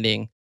love the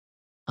ending.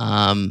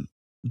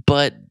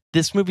 But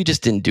this movie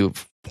just didn't do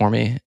it for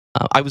me.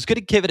 I was going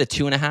to give it a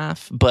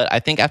 2.5, but I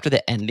think after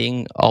the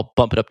ending, I'll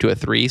bump it up to a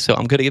 3. So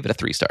I'm going to give it a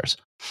 3 stars.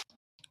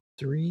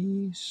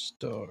 3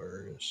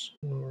 stars.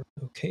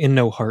 Okay, and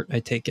no heart, I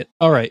take it.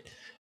 All right.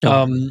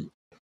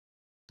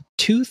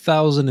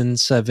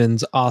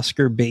 2007's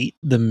Oscar bait,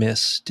 The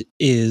Mist,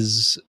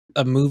 is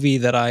a movie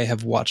that I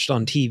have watched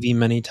on TV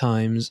many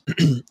times.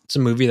 It's a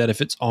movie that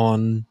if it's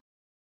on,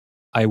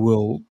 I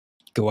will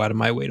go out of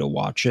my way to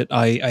watch it.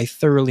 I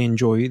thoroughly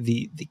enjoy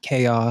the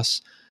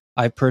chaos.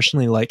 I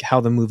personally like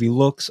how the movie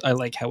looks. I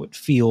like how it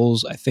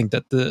feels. I think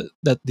that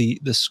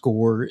the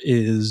score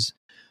is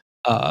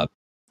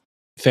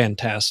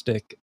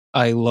fantastic.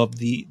 I love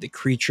the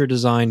creature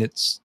design.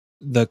 It's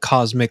the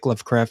cosmic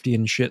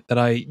Lovecraftian shit that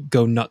I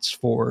go nuts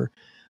for.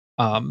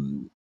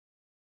 And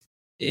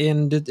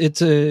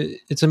it's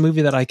a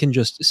movie that I can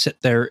just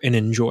sit there and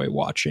enjoy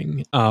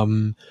watching.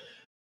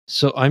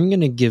 So I'm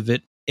gonna give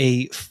it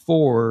a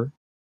 4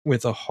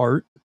 with a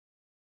heart.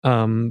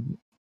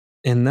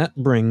 And that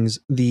brings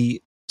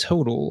the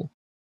total,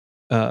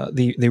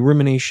 the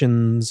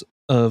Ruminations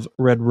of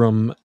Red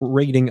Room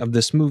rating of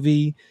this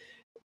movie,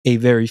 a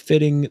very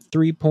fitting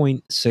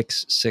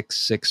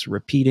 3.666,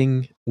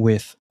 repeating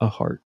with a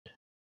heart.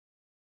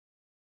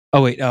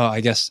 Oh wait,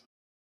 I guess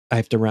I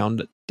have to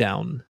round it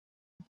down,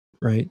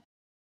 right?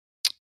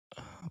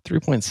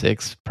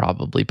 3.6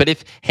 probably.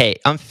 But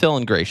I'm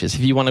feeling gracious.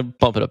 If you want to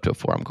bump it up to a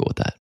 4, I'm cool with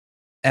that.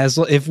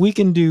 If we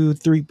can do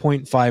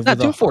 3.5, no,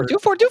 do 4.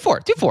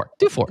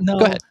 No,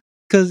 go ahead.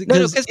 Because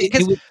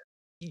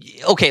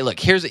okay, look,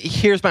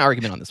 here's my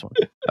argument on this one.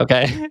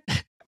 Okay,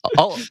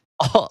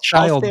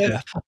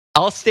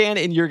 I'll stand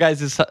in your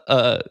guys'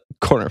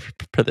 corner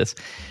for this,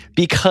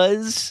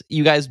 because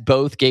you guys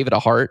both gave it a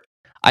heart.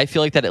 I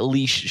feel like that at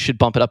least should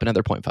bump it up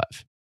another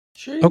 0.5.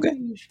 Okay.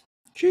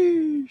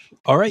 Sheesh.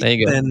 All right, there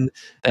you go. then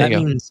that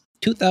means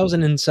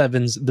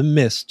 2007's The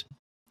Mist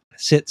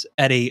sits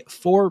at a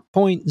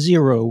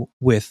 4.0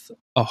 with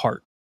a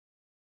heart,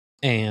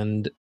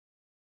 and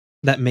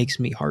that makes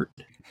me heart.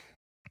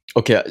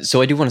 Okay,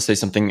 so I do want to say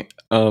something.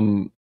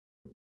 I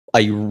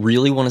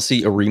really want to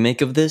see a remake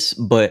of this,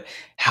 but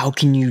how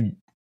can you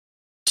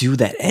do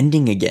that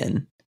ending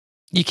again?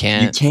 You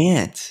can't. You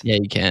can't. Yeah,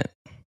 you can't.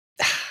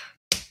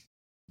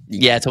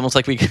 Yeah, it's almost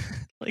like we're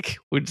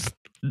just,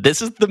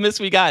 this is the miss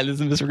we got. This is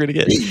the miss we're gonna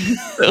get.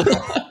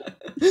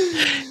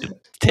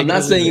 I'm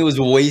not saying it was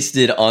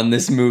wasted on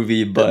this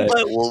movie, but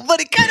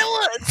it kind of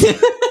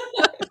was.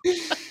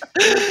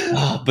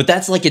 But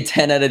that's like a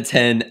 10 out of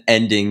 10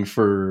 ending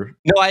for.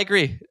 No, I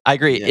agree.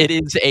 Yeah. It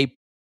is a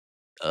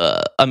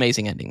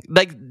amazing ending.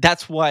 Like,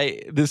 that's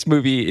why this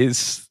movie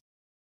is.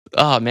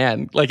 Oh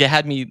man, like, it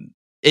had me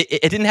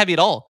it didn't have me at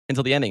all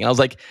until the ending. And I was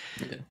like,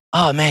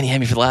 oh man, you had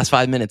me for the last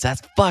 5 minutes.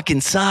 That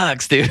fucking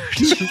sucks, dude.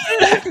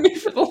 Had me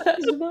for the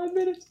last 5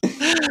 minutes.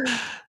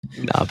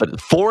 Nah, but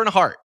 4 and a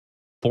heart.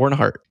 4 and a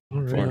heart.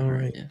 All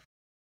right. Yeah.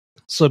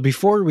 So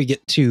before we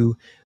get to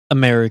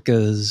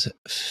America's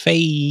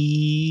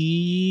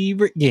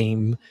favorite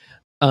game,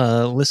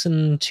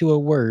 listen to a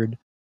word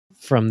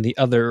from the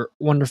other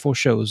wonderful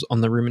shows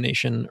on the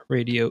Rumination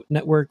Radio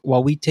Network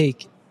while we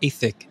take a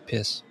thick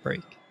piss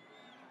break.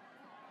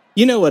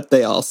 You know what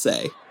they all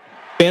say.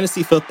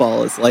 Fantasy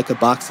football is like a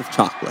box of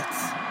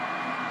chocolates.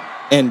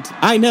 And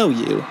I know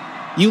you.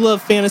 You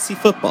love fantasy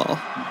football.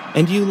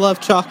 And you love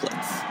chocolates.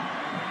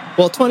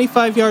 Well,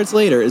 25 Yards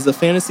Later is a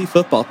fantasy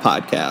football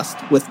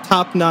podcast with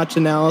top-notch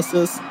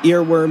analysis,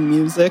 earworm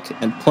music,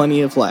 and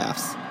plenty of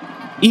laughs.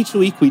 Each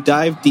week we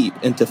dive deep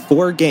into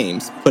 4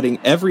 games, putting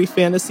every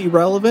fantasy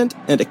relevant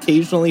and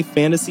occasionally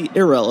fantasy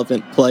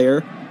irrelevant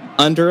player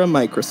under a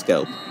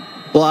microscope.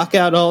 Block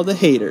out all the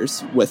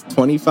haters with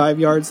 25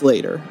 Yards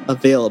Later,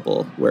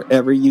 available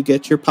wherever you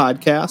get your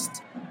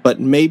podcasts, but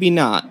maybe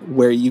not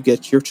where you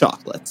get your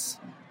chocolates.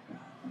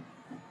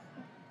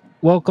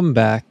 Welcome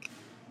back.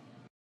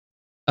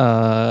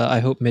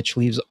 I hope Mitch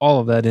leaves all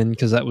of that in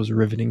because that was a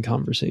riveting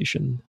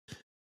conversation.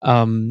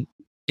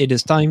 It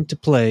is time to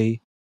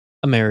play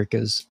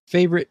America's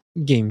favorite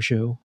game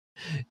show.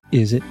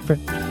 Is it fresh?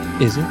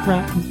 Is it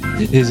rotten?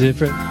 Is it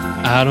fresh?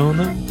 I don't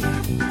know.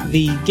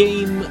 The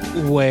game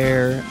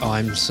where... Oh,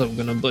 I'm so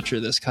gonna butcher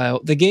this,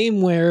 Kyle. The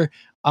game where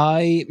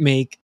I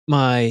make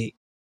my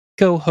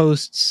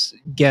co-hosts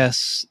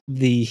guess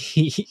the...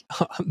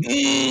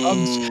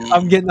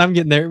 I'm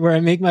getting there. Where I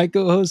make my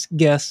co-hosts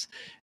guess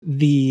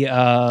the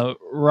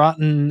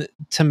Rotten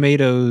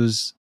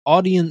Tomatoes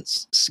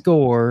audience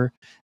score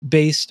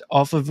based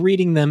off of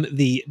reading them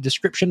the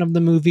description of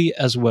the movie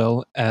as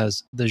well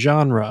as the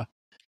genre.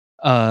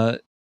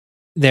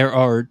 There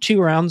are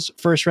 2 rounds.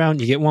 First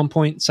round, you get 1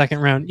 point. Second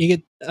round, you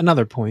get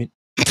another point.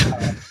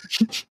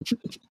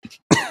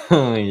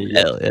 Oh, yeah.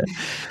 Hell yeah.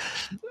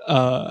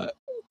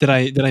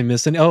 Did I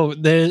miss any? Oh,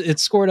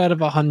 it's scored out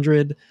of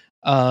 100.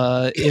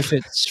 If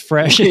it's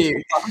fresh,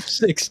 it's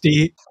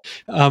 60.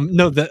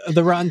 No,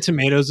 the Rotten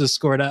Tomatoes is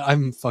scored out.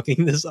 I'm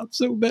fucking this up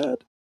so bad.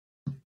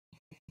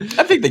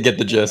 I think they get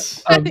the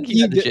gist. I think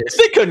you got the gist.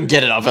 They couldn't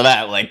get it off of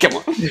that. Like, come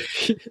on.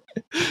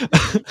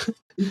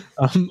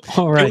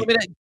 All right.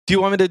 Do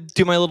you want me to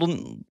do my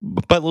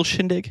little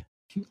shindig?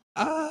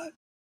 I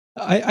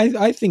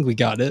think we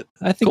got it.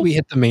 I think Cool. we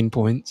hit the main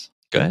points.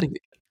 Go ahead.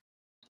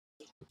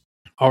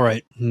 All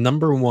right.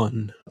 Number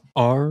 1.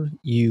 Are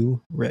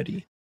you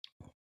ready?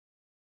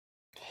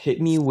 Hit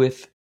me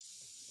with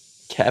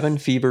Cabin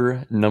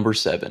Fever number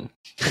 7.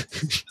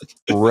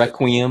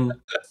 Requiem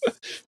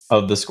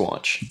of the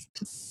Squanch.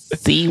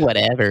 See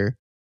whatever.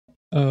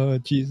 Oh,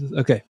 Jesus.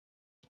 Okay.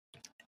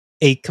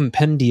 A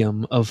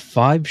compendium of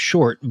 5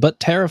 short but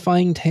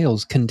terrifying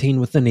tales contained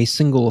within a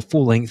single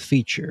full-length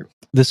feature.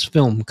 This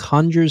film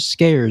conjures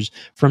scares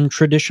from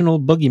traditional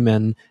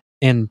boogeymen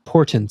and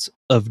portents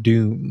of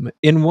doom.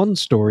 In one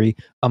story,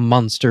 a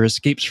monster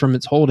escapes from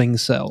its holding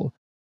cell.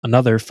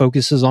 Another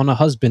focuses on a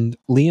husband,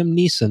 Liam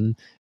Neeson,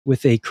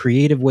 with a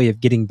creative way of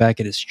getting back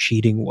at his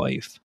cheating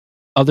wife.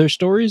 Other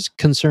stories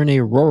concern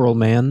a rural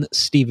man,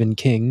 Stephen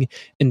King,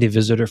 and a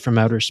visitor from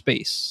outer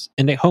space,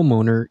 and a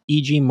homeowner,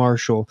 E.G.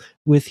 Marshall,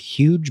 with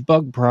huge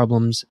bug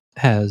problems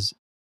has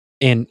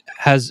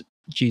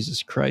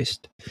Jesus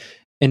Christ,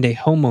 and a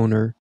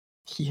homeowner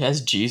He has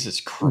Jesus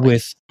Christ.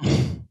 with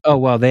oh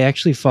wow, they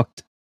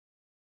fucked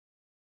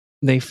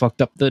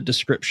up the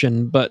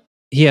description, but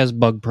he has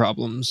bug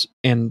problems,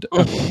 and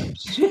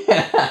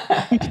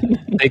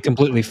they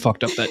completely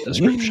fucked up that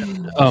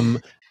description.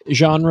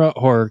 Genre,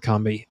 horror,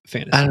 comedy,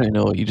 fantasy. I don't even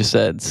know what you just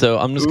said, so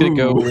I'm just gonna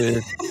go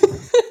with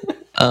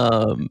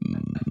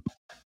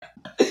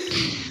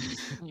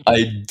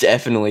I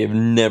definitely have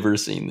never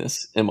seen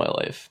this in my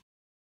life.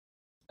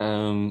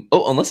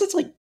 Unless it's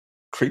like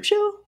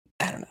Creepshow?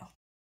 I don't know.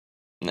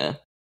 Nah.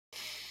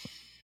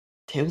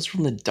 Tales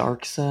from the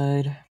Dark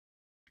Side.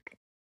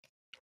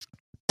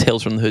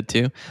 Tales from the Hood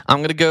 2.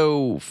 I'm gonna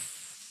go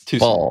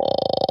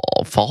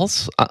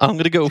false. I'm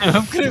gonna go.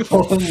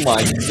 Oh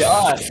my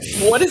god!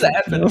 What is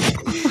happening?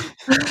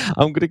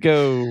 I'm gonna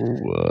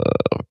go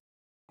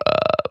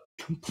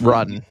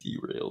Rotten.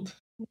 Derailed.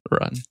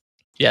 Run.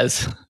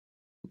 Yes.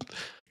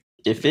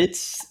 If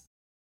it's,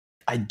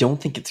 I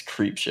don't think it's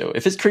Creepshow.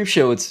 If it's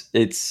Creepshow,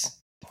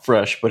 it's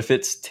fresh. But if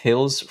it's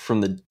Tales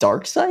from the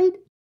Dark Side,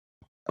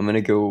 I'm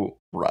gonna go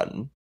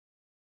Rotten.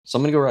 So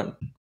I'm gonna go Rotten.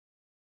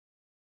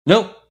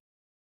 Nope.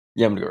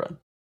 Yeah, I'm gonna go Rotten.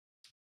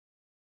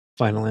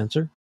 Final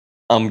answer.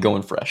 I'm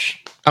going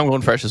fresh. I'm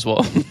going fresh as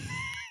well.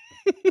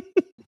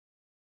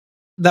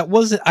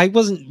 I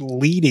wasn't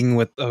leading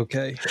with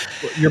okay.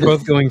 You're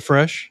both going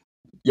fresh?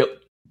 Yep.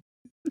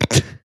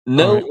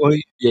 No. Right, well,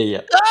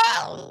 Yeah.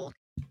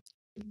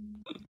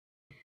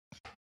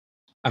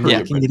 I'm Yeah.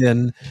 locking it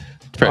in.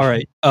 Fresh. All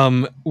right.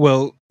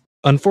 Well,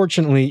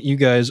 unfortunately, you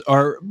guys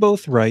are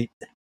both right.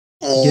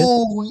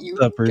 Oh,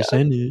 The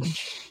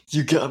percentage.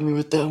 You got me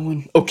with that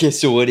one. Okay,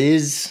 so it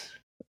is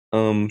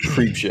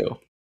Creep Show.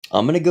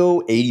 I'm gonna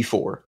go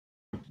 84.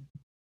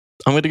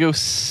 I'm going to go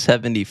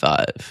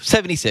 75.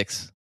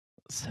 76.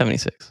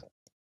 76.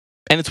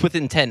 And it's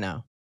within 10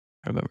 now.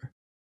 Remember.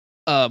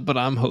 But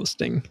I'm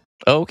hosting.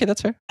 Oh, okay,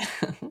 that's fair.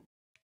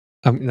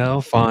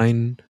 No,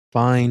 fine.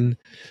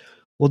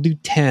 We'll do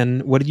 10.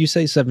 What did you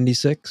say?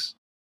 76?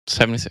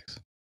 76.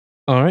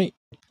 All right.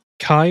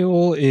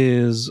 Kyle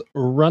is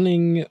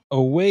running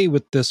away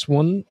with this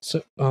one.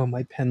 So,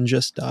 my pen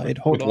just died.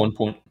 Hold With on. 1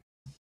 point.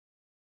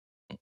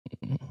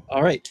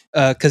 All right.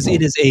 Because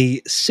it is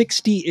a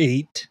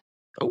 68.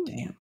 Oh,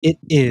 Damn. It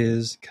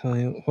is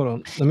Kyle. Hold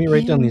on. Let me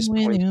write down these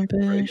points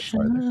before I get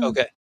farther.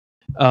 Okay.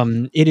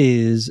 It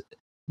is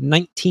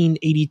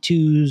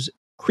 1982's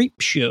Creep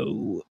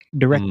Show,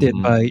 directed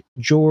by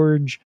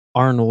George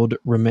Arnold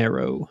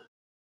Romero.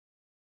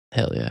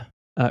 hell yeah.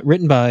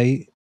 Written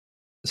by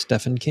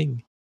Stephen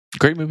King.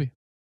 Great movie.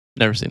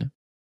 Never seen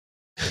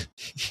it.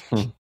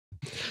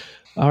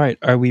 All right.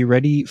 Are we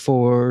ready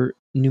for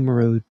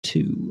numero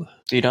 2?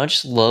 Dude, I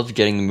just love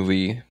getting the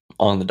movie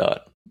on the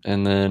dot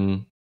and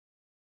then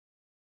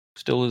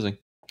still losing.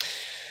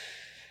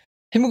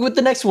 Hit me with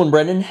the next one,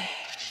 Brendan.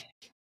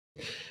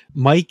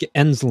 Mike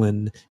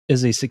Enslin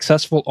is a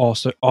successful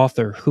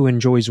author who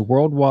enjoys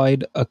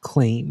worldwide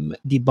acclaim,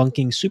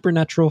 debunking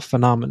supernatural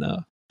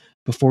phenomena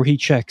before he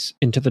checks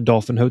into the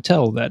Dolphin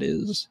Hotel, that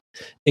is.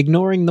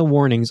 Ignoring the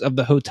warnings of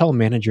the hotel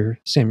manager,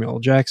 Samuel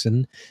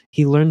Jackson,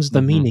 he learns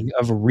the meaning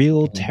of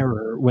real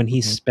terror when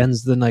he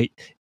spends the night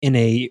in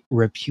a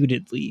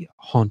reputedly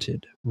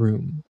haunted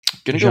room.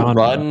 Gonna go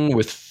Rotten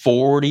with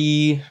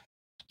 45%.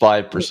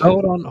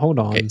 Hold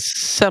on. Okay,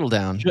 settle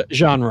down.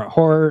 Genre: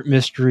 horror,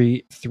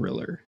 mystery,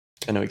 thriller.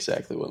 I know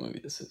exactly what movie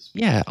this is.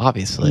 Yeah,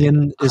 obviously.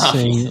 Ian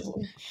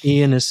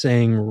is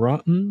saying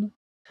rotten.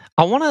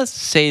 I want to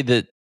say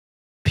that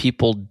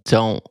people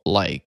don't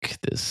like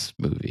this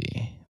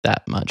movie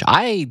that much.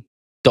 I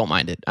don't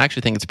mind it. I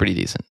actually think it's pretty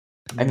decent.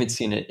 I haven't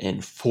seen it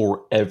in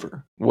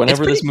forever.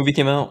 Whenever this movie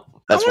came out,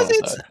 that's when I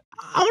saw it.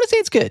 I want to say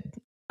it's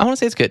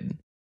good.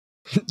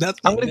 That's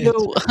I'm gonna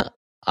go.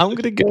 I'm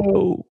gonna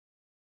go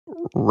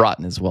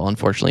rotten as well.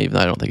 Unfortunately, even though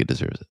I don't think it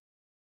deserves it.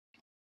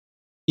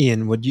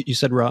 Ian, what you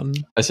said rotten?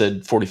 I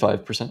said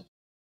 45%.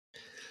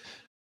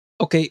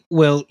 Okay,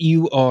 well,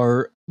 you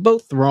are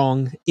both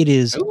wrong. It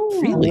is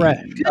Really?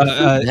 correct. Good for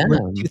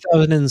them.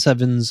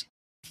 2007's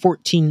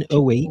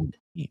 1408,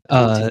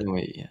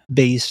 1408, yeah.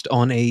 based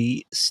on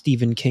a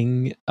Stephen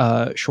King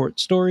short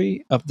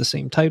story of the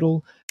same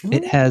title.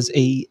 It has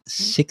a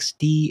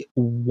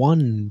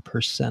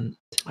 61%.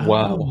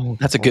 Wow. Oh,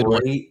 that's a good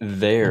one. Right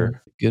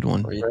there. Good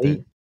one.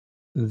 Right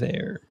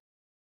There.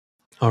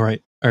 All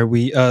right. Are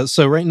we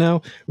so right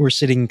now we're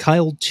sitting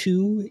Kyle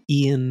 2,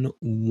 Ian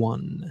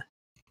 1.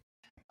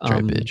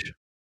 Try bitch.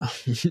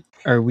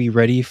 Are we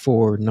ready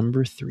for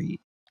number 3?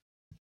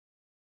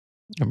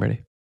 I'm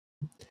ready.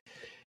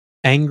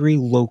 Angry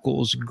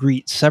locals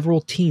greet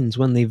several teens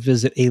when they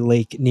visit a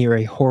lake near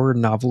a horror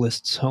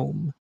novelist's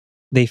home.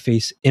 They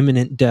face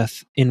imminent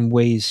death in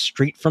ways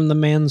straight from the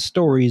man's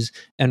stories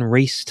and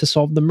race to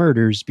solve the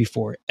murders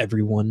before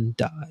everyone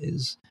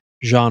dies.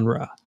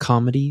 Genre: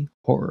 comedy,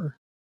 horror.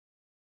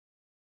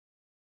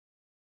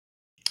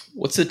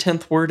 What's the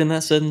 10th word in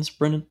that sentence,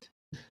 Brendan?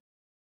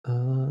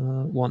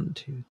 1,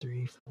 2,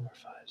 3, 4,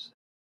 5, 6,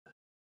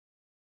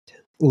 10.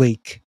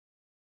 Lake.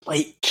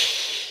 Like,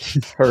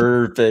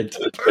 perfect.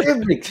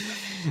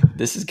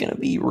 This is gonna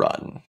be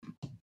rotten.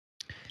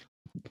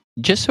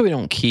 Just so we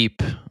can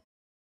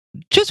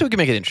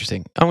make it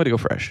interesting, I'm going to go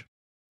fresh.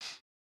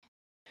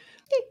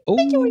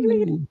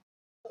 Oh,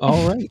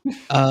 all right.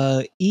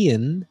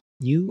 Ian,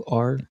 you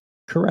are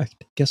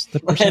correct. Guess the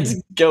percentage.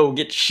 Let's go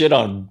get shit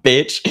on,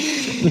 bitch.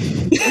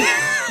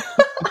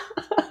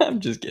 I'm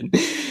just kidding.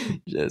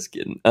 Just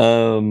kidding.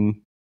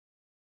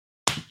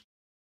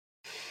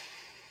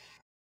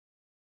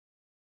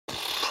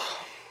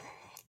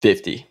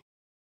 50.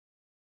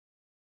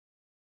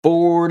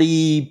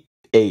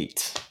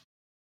 48.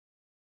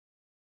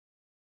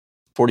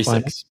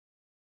 46.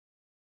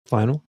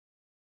 Final.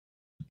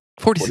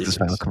 46 is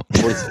final. Come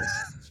on. 46.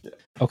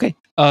 Okay.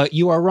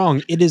 You are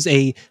wrong. It is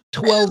a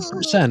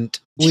 12%.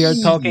 We are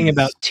talking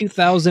about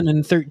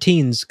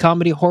 2013's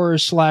comedy horror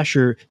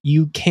slasher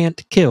You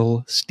Can't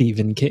Kill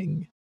Stephen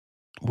King.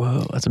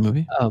 Whoa, that's a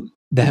movie?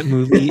 That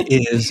movie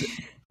is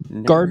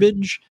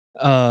garbage.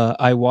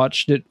 I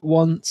watched it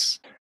once,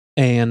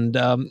 and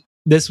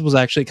this was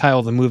actually,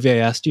 Kyle, the movie I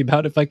asked you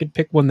about, if I could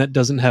pick one that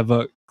doesn't have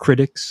a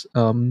critics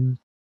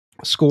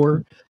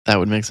score. That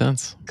would make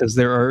sense. Because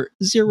there are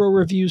 0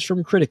 reviews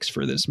from critics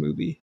for this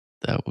movie.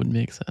 That would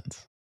make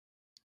sense.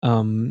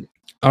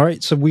 All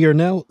right, so we are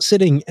now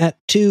sitting at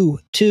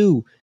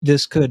 2-2.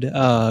 This could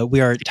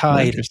we are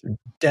tied,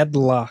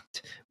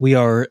 deadlocked. We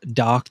are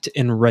docked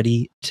and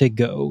ready to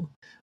go.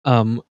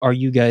 Are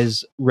you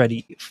guys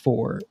ready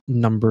for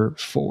number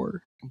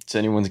 4? It's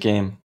anyone's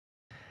game.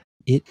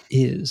 It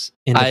is.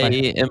 And I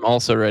am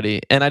also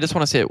ready, and I just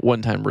want to say it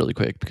one time really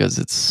quick because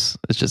it's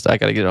just I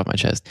gotta get it off my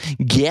chest.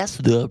 Guess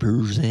the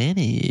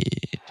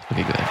percentage.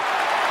 Okay, go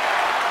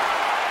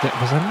ahead.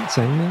 Was I not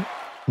saying that?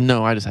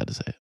 No, I just had to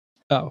say it.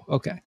 Oh,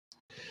 okay.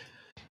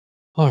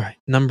 All right,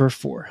 number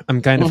 4.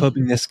 I'm kind of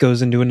hoping this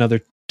goes into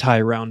another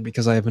tie round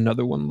because I have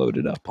another one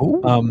loaded up.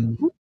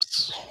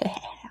 Oops.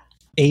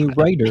 A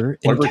writer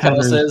Whatever Kyle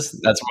encounters says,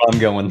 that's where I'm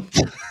going.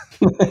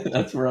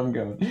 That's where I'm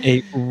going.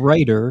 a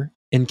writer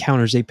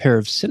encounters a pair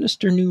of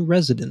sinister new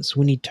residents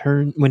when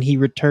he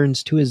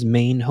returns to his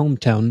main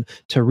hometown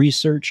to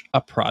research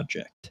a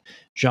project.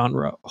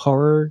 Genre: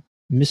 horror,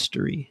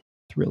 mystery,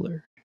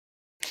 thriller.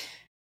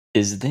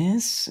 Is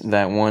this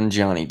that one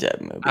Johnny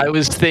Depp movie? I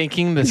was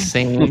thinking the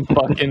same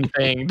fucking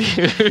thing,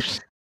 dude.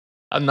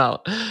 I'm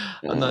not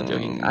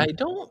joking. I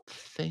don't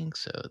think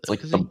so. It's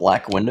like the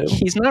Black Window.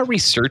 He's not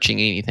researching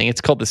anything.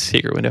 It's called the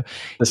Secret Window.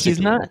 The He's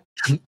Secret not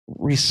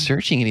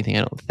researching anything.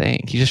 I don't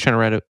think he's just trying to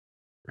write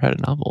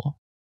a novel.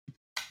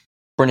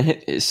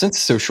 Brennan, since it's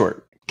so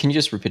short, can you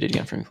just repeat it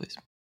again for me, please?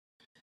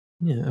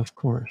 Yeah, of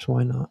course.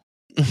 Why not?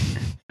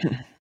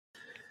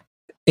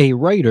 A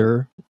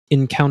writer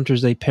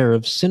encounters a pair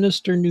of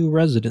sinister new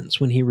residents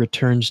when he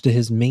returns to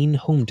his main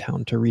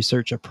hometown to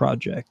research a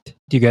project.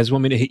 Do you guys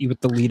want me to hit you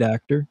with the lead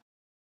actor?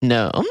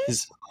 No,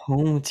 His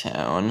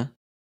hometown.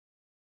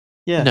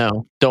 Yeah.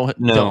 no, don't.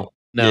 No.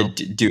 No.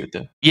 Yeah, do it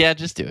though. Yeah,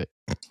 just do it.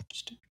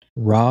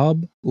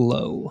 Rob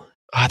Lowe. Oh,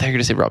 I thought you were going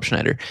to say Rob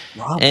Schneider.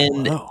 Rob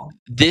And Lowe.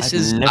 This I've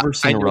is never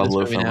seen I a know Rob this Lowe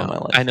movie film now. in my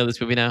life. I know this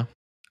movie now.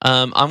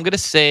 I'm gonna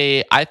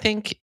say I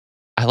think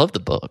I love the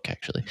book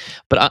actually,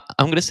 but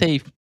I'm gonna say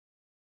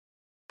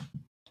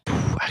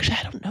actually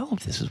I don't know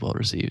if this is well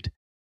received.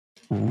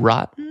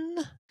 Rotten.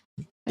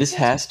 This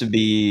has to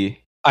be.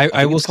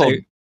 I will it's called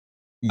say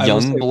I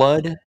will say-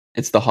 Youngblood.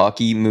 It's the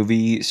hockey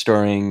movie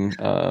starring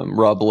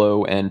Rob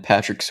Lowe and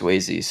Patrick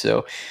Swayze.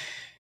 So,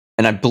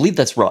 and I believe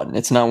that's Rotten.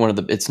 It's not one of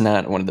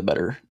the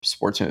better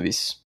sports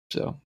movies.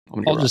 So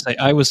I'll just say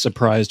I was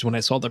surprised when I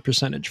saw the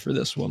percentage for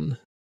this one.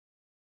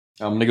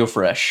 I'm gonna go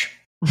fresh.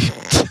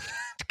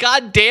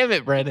 God damn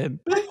it, Brennan!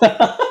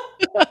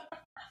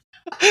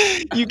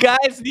 You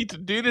guys need to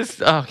do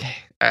this. Okay,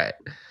 all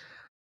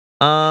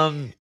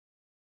right.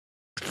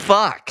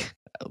 Fuck.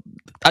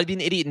 I'd be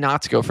an idiot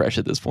not to go fresh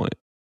at this point.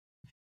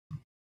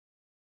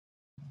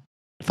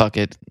 Fuck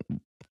it.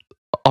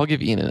 I'll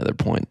give Ian another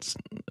point.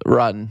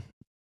 Rotten.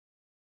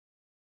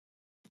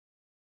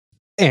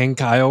 And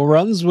Kyle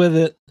runs with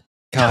it.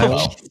 Kyle,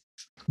 Wow.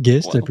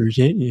 guess Wow. the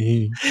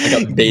percentage. I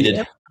got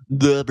baited.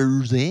 The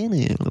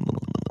percentage.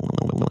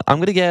 I'm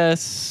gonna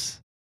guess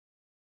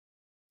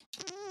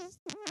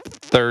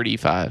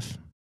 35.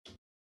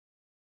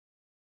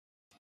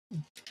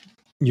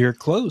 You're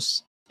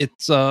close.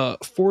 It's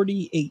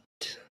 48.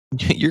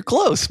 You're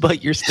close,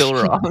 but you're still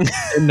wrong.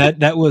 And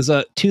that was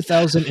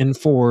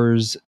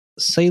 2004's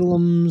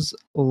Salem's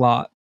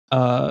Lot,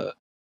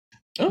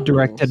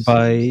 directed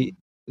by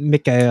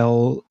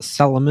Michael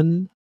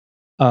Salomon,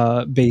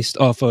 based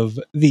off of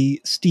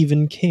the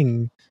Stephen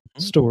King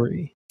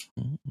story.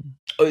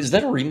 Oh, is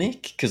that a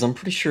remake? Because I'm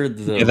pretty sure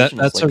the Yeah, original's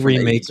that's like a from the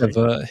remake 80s, of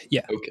right?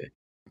 yeah. Okay.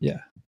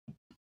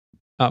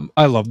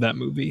 I love that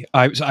movie.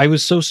 I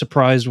was so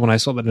surprised when I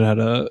saw that it had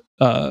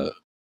a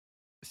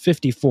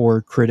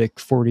 54 critic,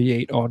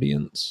 48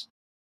 audience.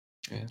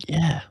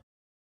 Yeah.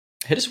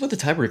 Hit us with the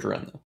tiebreaker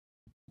round though.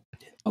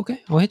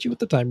 Okay, I'll hit you with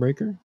the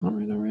tiebreaker. All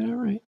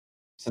right.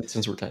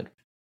 Since we're tied.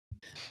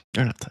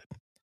 You're not type.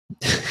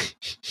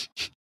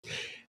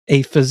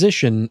 A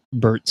physician,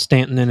 Bert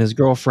Stanton, and his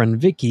girlfriend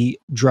Vicky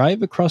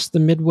drive across the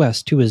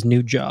Midwest to his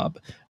new job.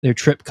 Their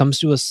trip comes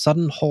to a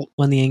sudden halt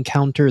when they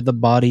encounter the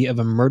body of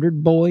a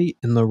murdered boy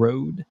in the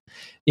road.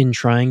 In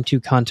trying to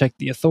contact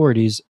the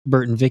authorities,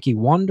 Bert and Vicky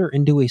wander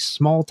into a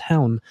small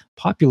town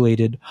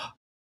populated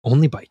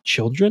only by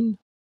children,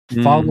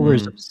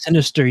 followers of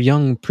sinister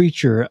young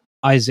preacher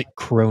Isaac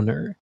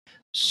Kroner.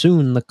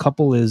 Soon, the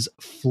couple is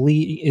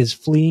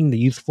fleeing the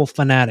youthful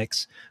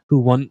fanatics who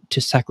want to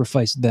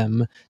sacrifice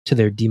them to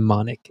their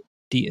demonic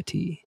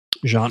deity.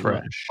 Genre: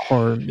 Fresh.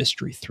 horror,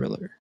 mystery,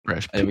 thriller.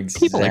 Fresh. I know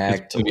People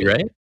like this movie, right?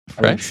 I know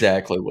Fresh.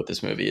 exactly what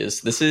this movie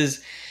is. This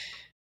is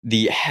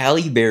the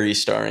Halle Berry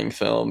starring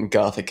film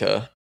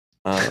Gothica.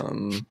 I thought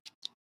you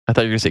were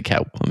going to say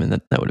Catwoman.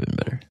 That would have been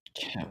better.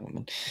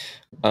 Catwoman.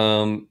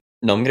 No,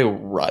 I'm gonna go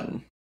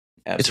Rotten.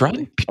 It's Absolutely.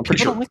 Rotten? I'm pretty People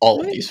sure don't like all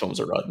this of movie? these films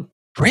are Rotten.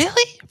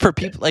 Really? For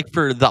people, like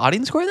for the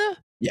audience score, though?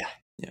 Yeah.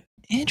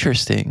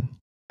 Interesting.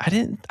 I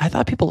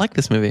thought people liked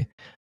this movie.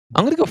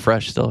 I'm going to go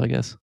fresh still, I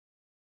guess.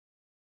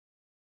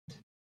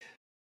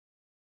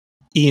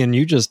 Ian,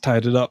 you just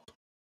tied it up.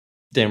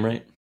 Damn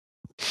right.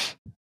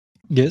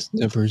 Guess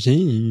never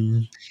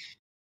seen.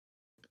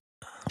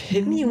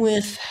 Hit me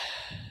with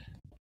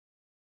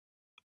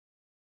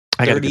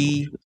I got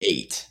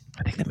 38.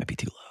 I think that might be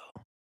too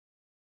low.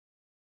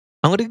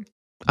 I'm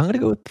gonna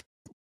go with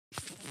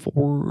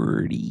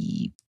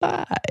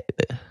 45.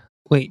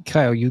 Wait,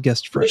 Kyle, you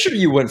guessed Pretty fresh. sure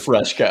you went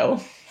fresh,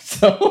 Kyle.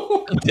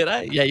 So Did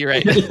I? Yeah, you're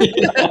right.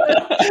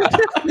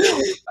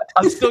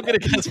 I'm still gonna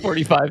guess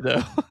 45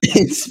 though.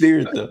 in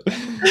spirit though.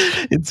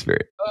 In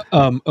spirit.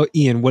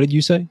 Ian, what did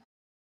you say?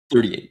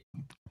 38.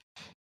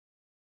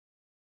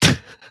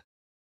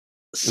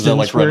 Is that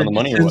like right on the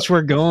money or since what?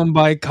 we're going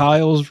by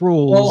Kyle's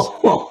rules,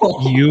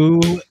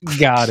 you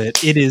got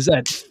it. It is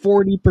at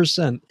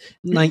 40%.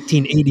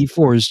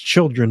 1984's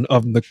Children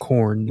of the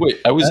Corn. Wait,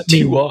 I was That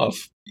means- 2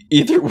 off.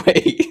 Either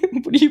way.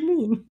 What do you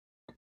mean?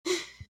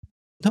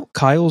 No,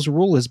 Kyle's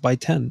rule is by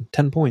 10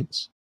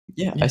 points.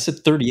 Yeah, I said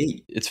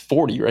 38. It's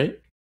 40, right?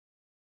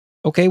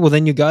 Okay, well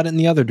then you got it in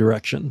the other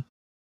direction.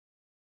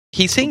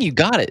 He's saying you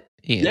got it,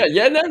 Ian.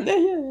 Yeah.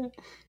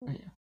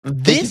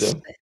 This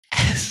though.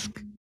 has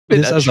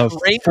been This has a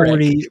train wreck.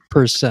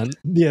 40%.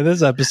 Yeah,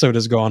 this episode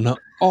has gone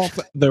off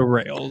the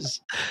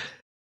rails.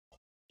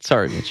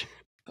 Sorry, Mitch.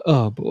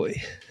 Oh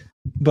boy.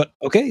 But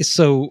okay,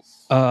 so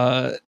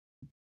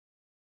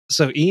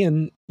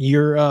Ian,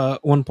 you're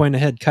 1 point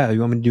ahead. Kyle, you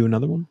want me to do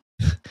another one?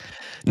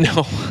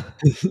 No,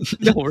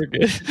 no, we're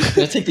good.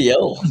 Gonna take the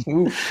L.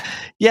 Ooh.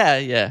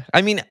 Yeah.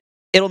 I mean,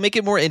 it'll make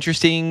it more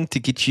interesting to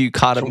get you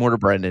caught up more to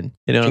Brendan.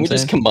 You know what Can I'm we saying?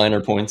 just combine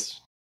our points?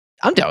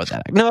 I'm down with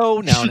that.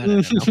 No.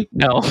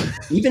 No.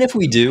 Even if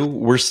we do,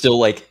 we're still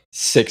like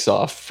 6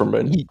 off from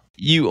Brendan.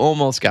 You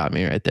almost got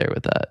me right there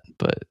with that,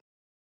 but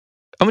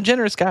I'm a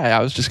generous guy. I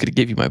was just going to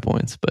give you my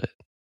points, but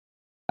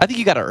I think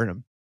you got to earn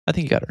them.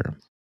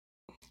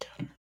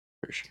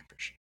 For sure.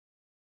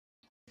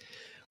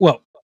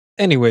 Well,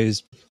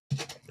 anyways,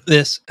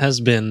 this has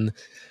been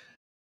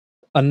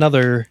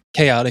another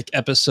chaotic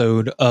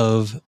episode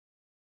of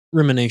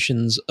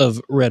Ruminations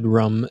of Red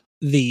Rum,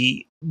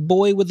 the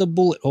boy with a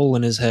bullet hole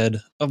in his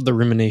head of the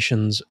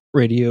Ruminations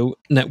Radio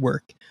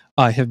Network.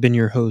 I have been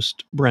your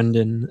host,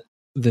 Brendan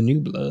the New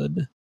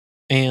Blood,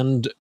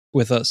 and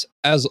with us,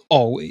 as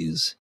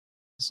always,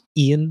 is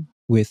Ian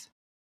with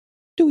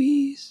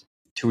Dewey's.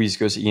 2 E's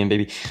goes to Ian,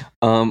 baby.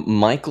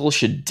 Michael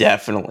should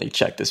definitely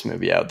check this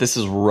movie out. This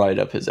is right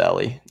up his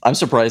alley. I'm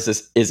surprised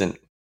this isn't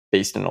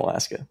based in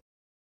Alaska.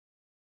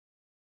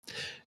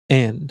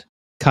 And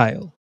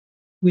Kyle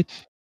with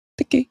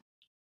the K.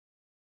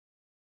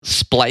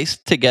 Splice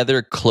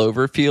together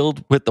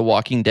Cloverfield with The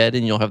Walking Dead,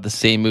 and you'll have the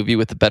same movie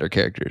with the better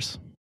characters.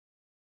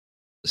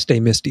 Stay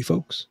misty,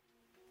 folks.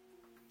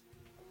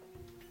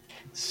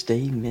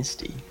 Stay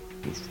misty.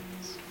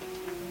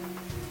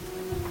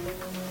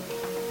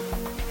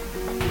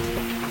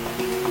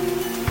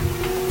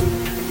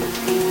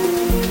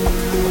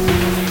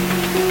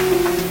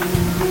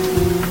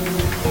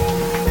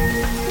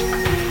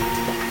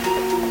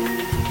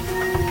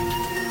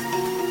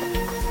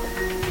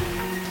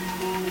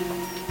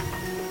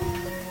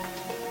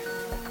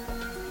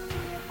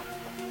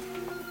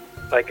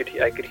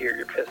 I could hear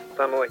your piss. It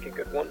sounded like a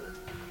good one.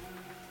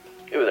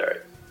 It was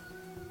alright.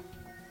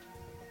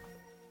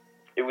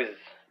 It was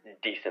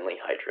decently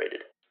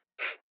hydrated.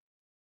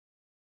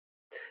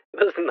 It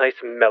was a nice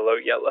mellow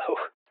yellow.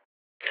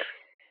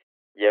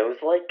 Yeah, it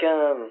was like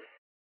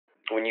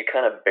when you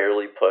kind of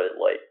barely put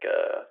like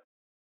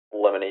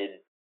lemonade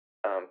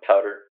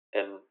powder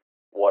in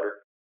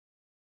water.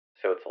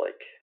 So it's like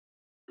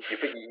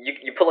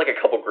you put like a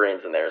couple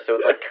grains in there, so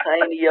it's like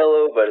kind of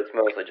yellow, but it's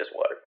mostly just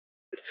water.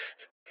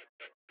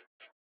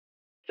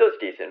 So it's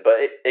decent, but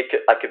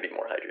I could be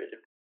more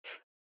hydrated.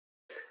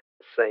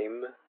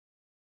 Same.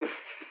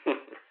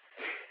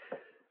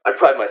 I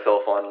pride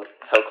myself on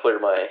how clear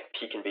my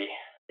pee can be.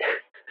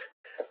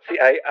 See,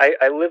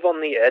 I live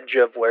on the edge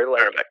of where,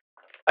 like,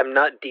 I'm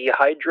not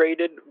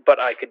dehydrated, but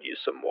I could use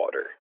some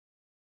water.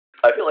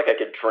 I feel like I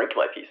could drink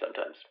my pee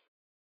sometimes.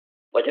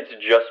 Like it's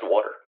just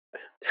water.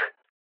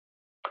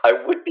 I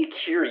would be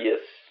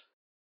curious.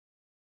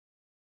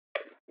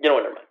 You know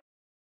what, never mind.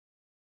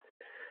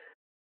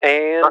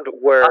 And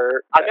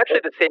we're... I'm actually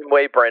the same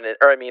way, Brendan.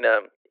 Or, I mean,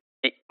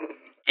 we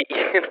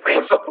should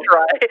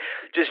try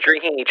just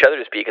drinking each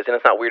other's pee, because then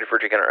it's not weird if we're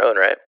drinking our own,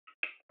 right?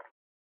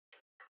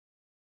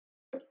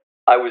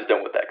 I was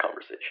done with that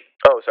conversation.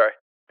 Oh, sorry.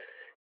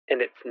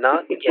 And it's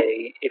not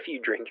gay if you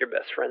drink your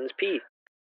best friend's pee.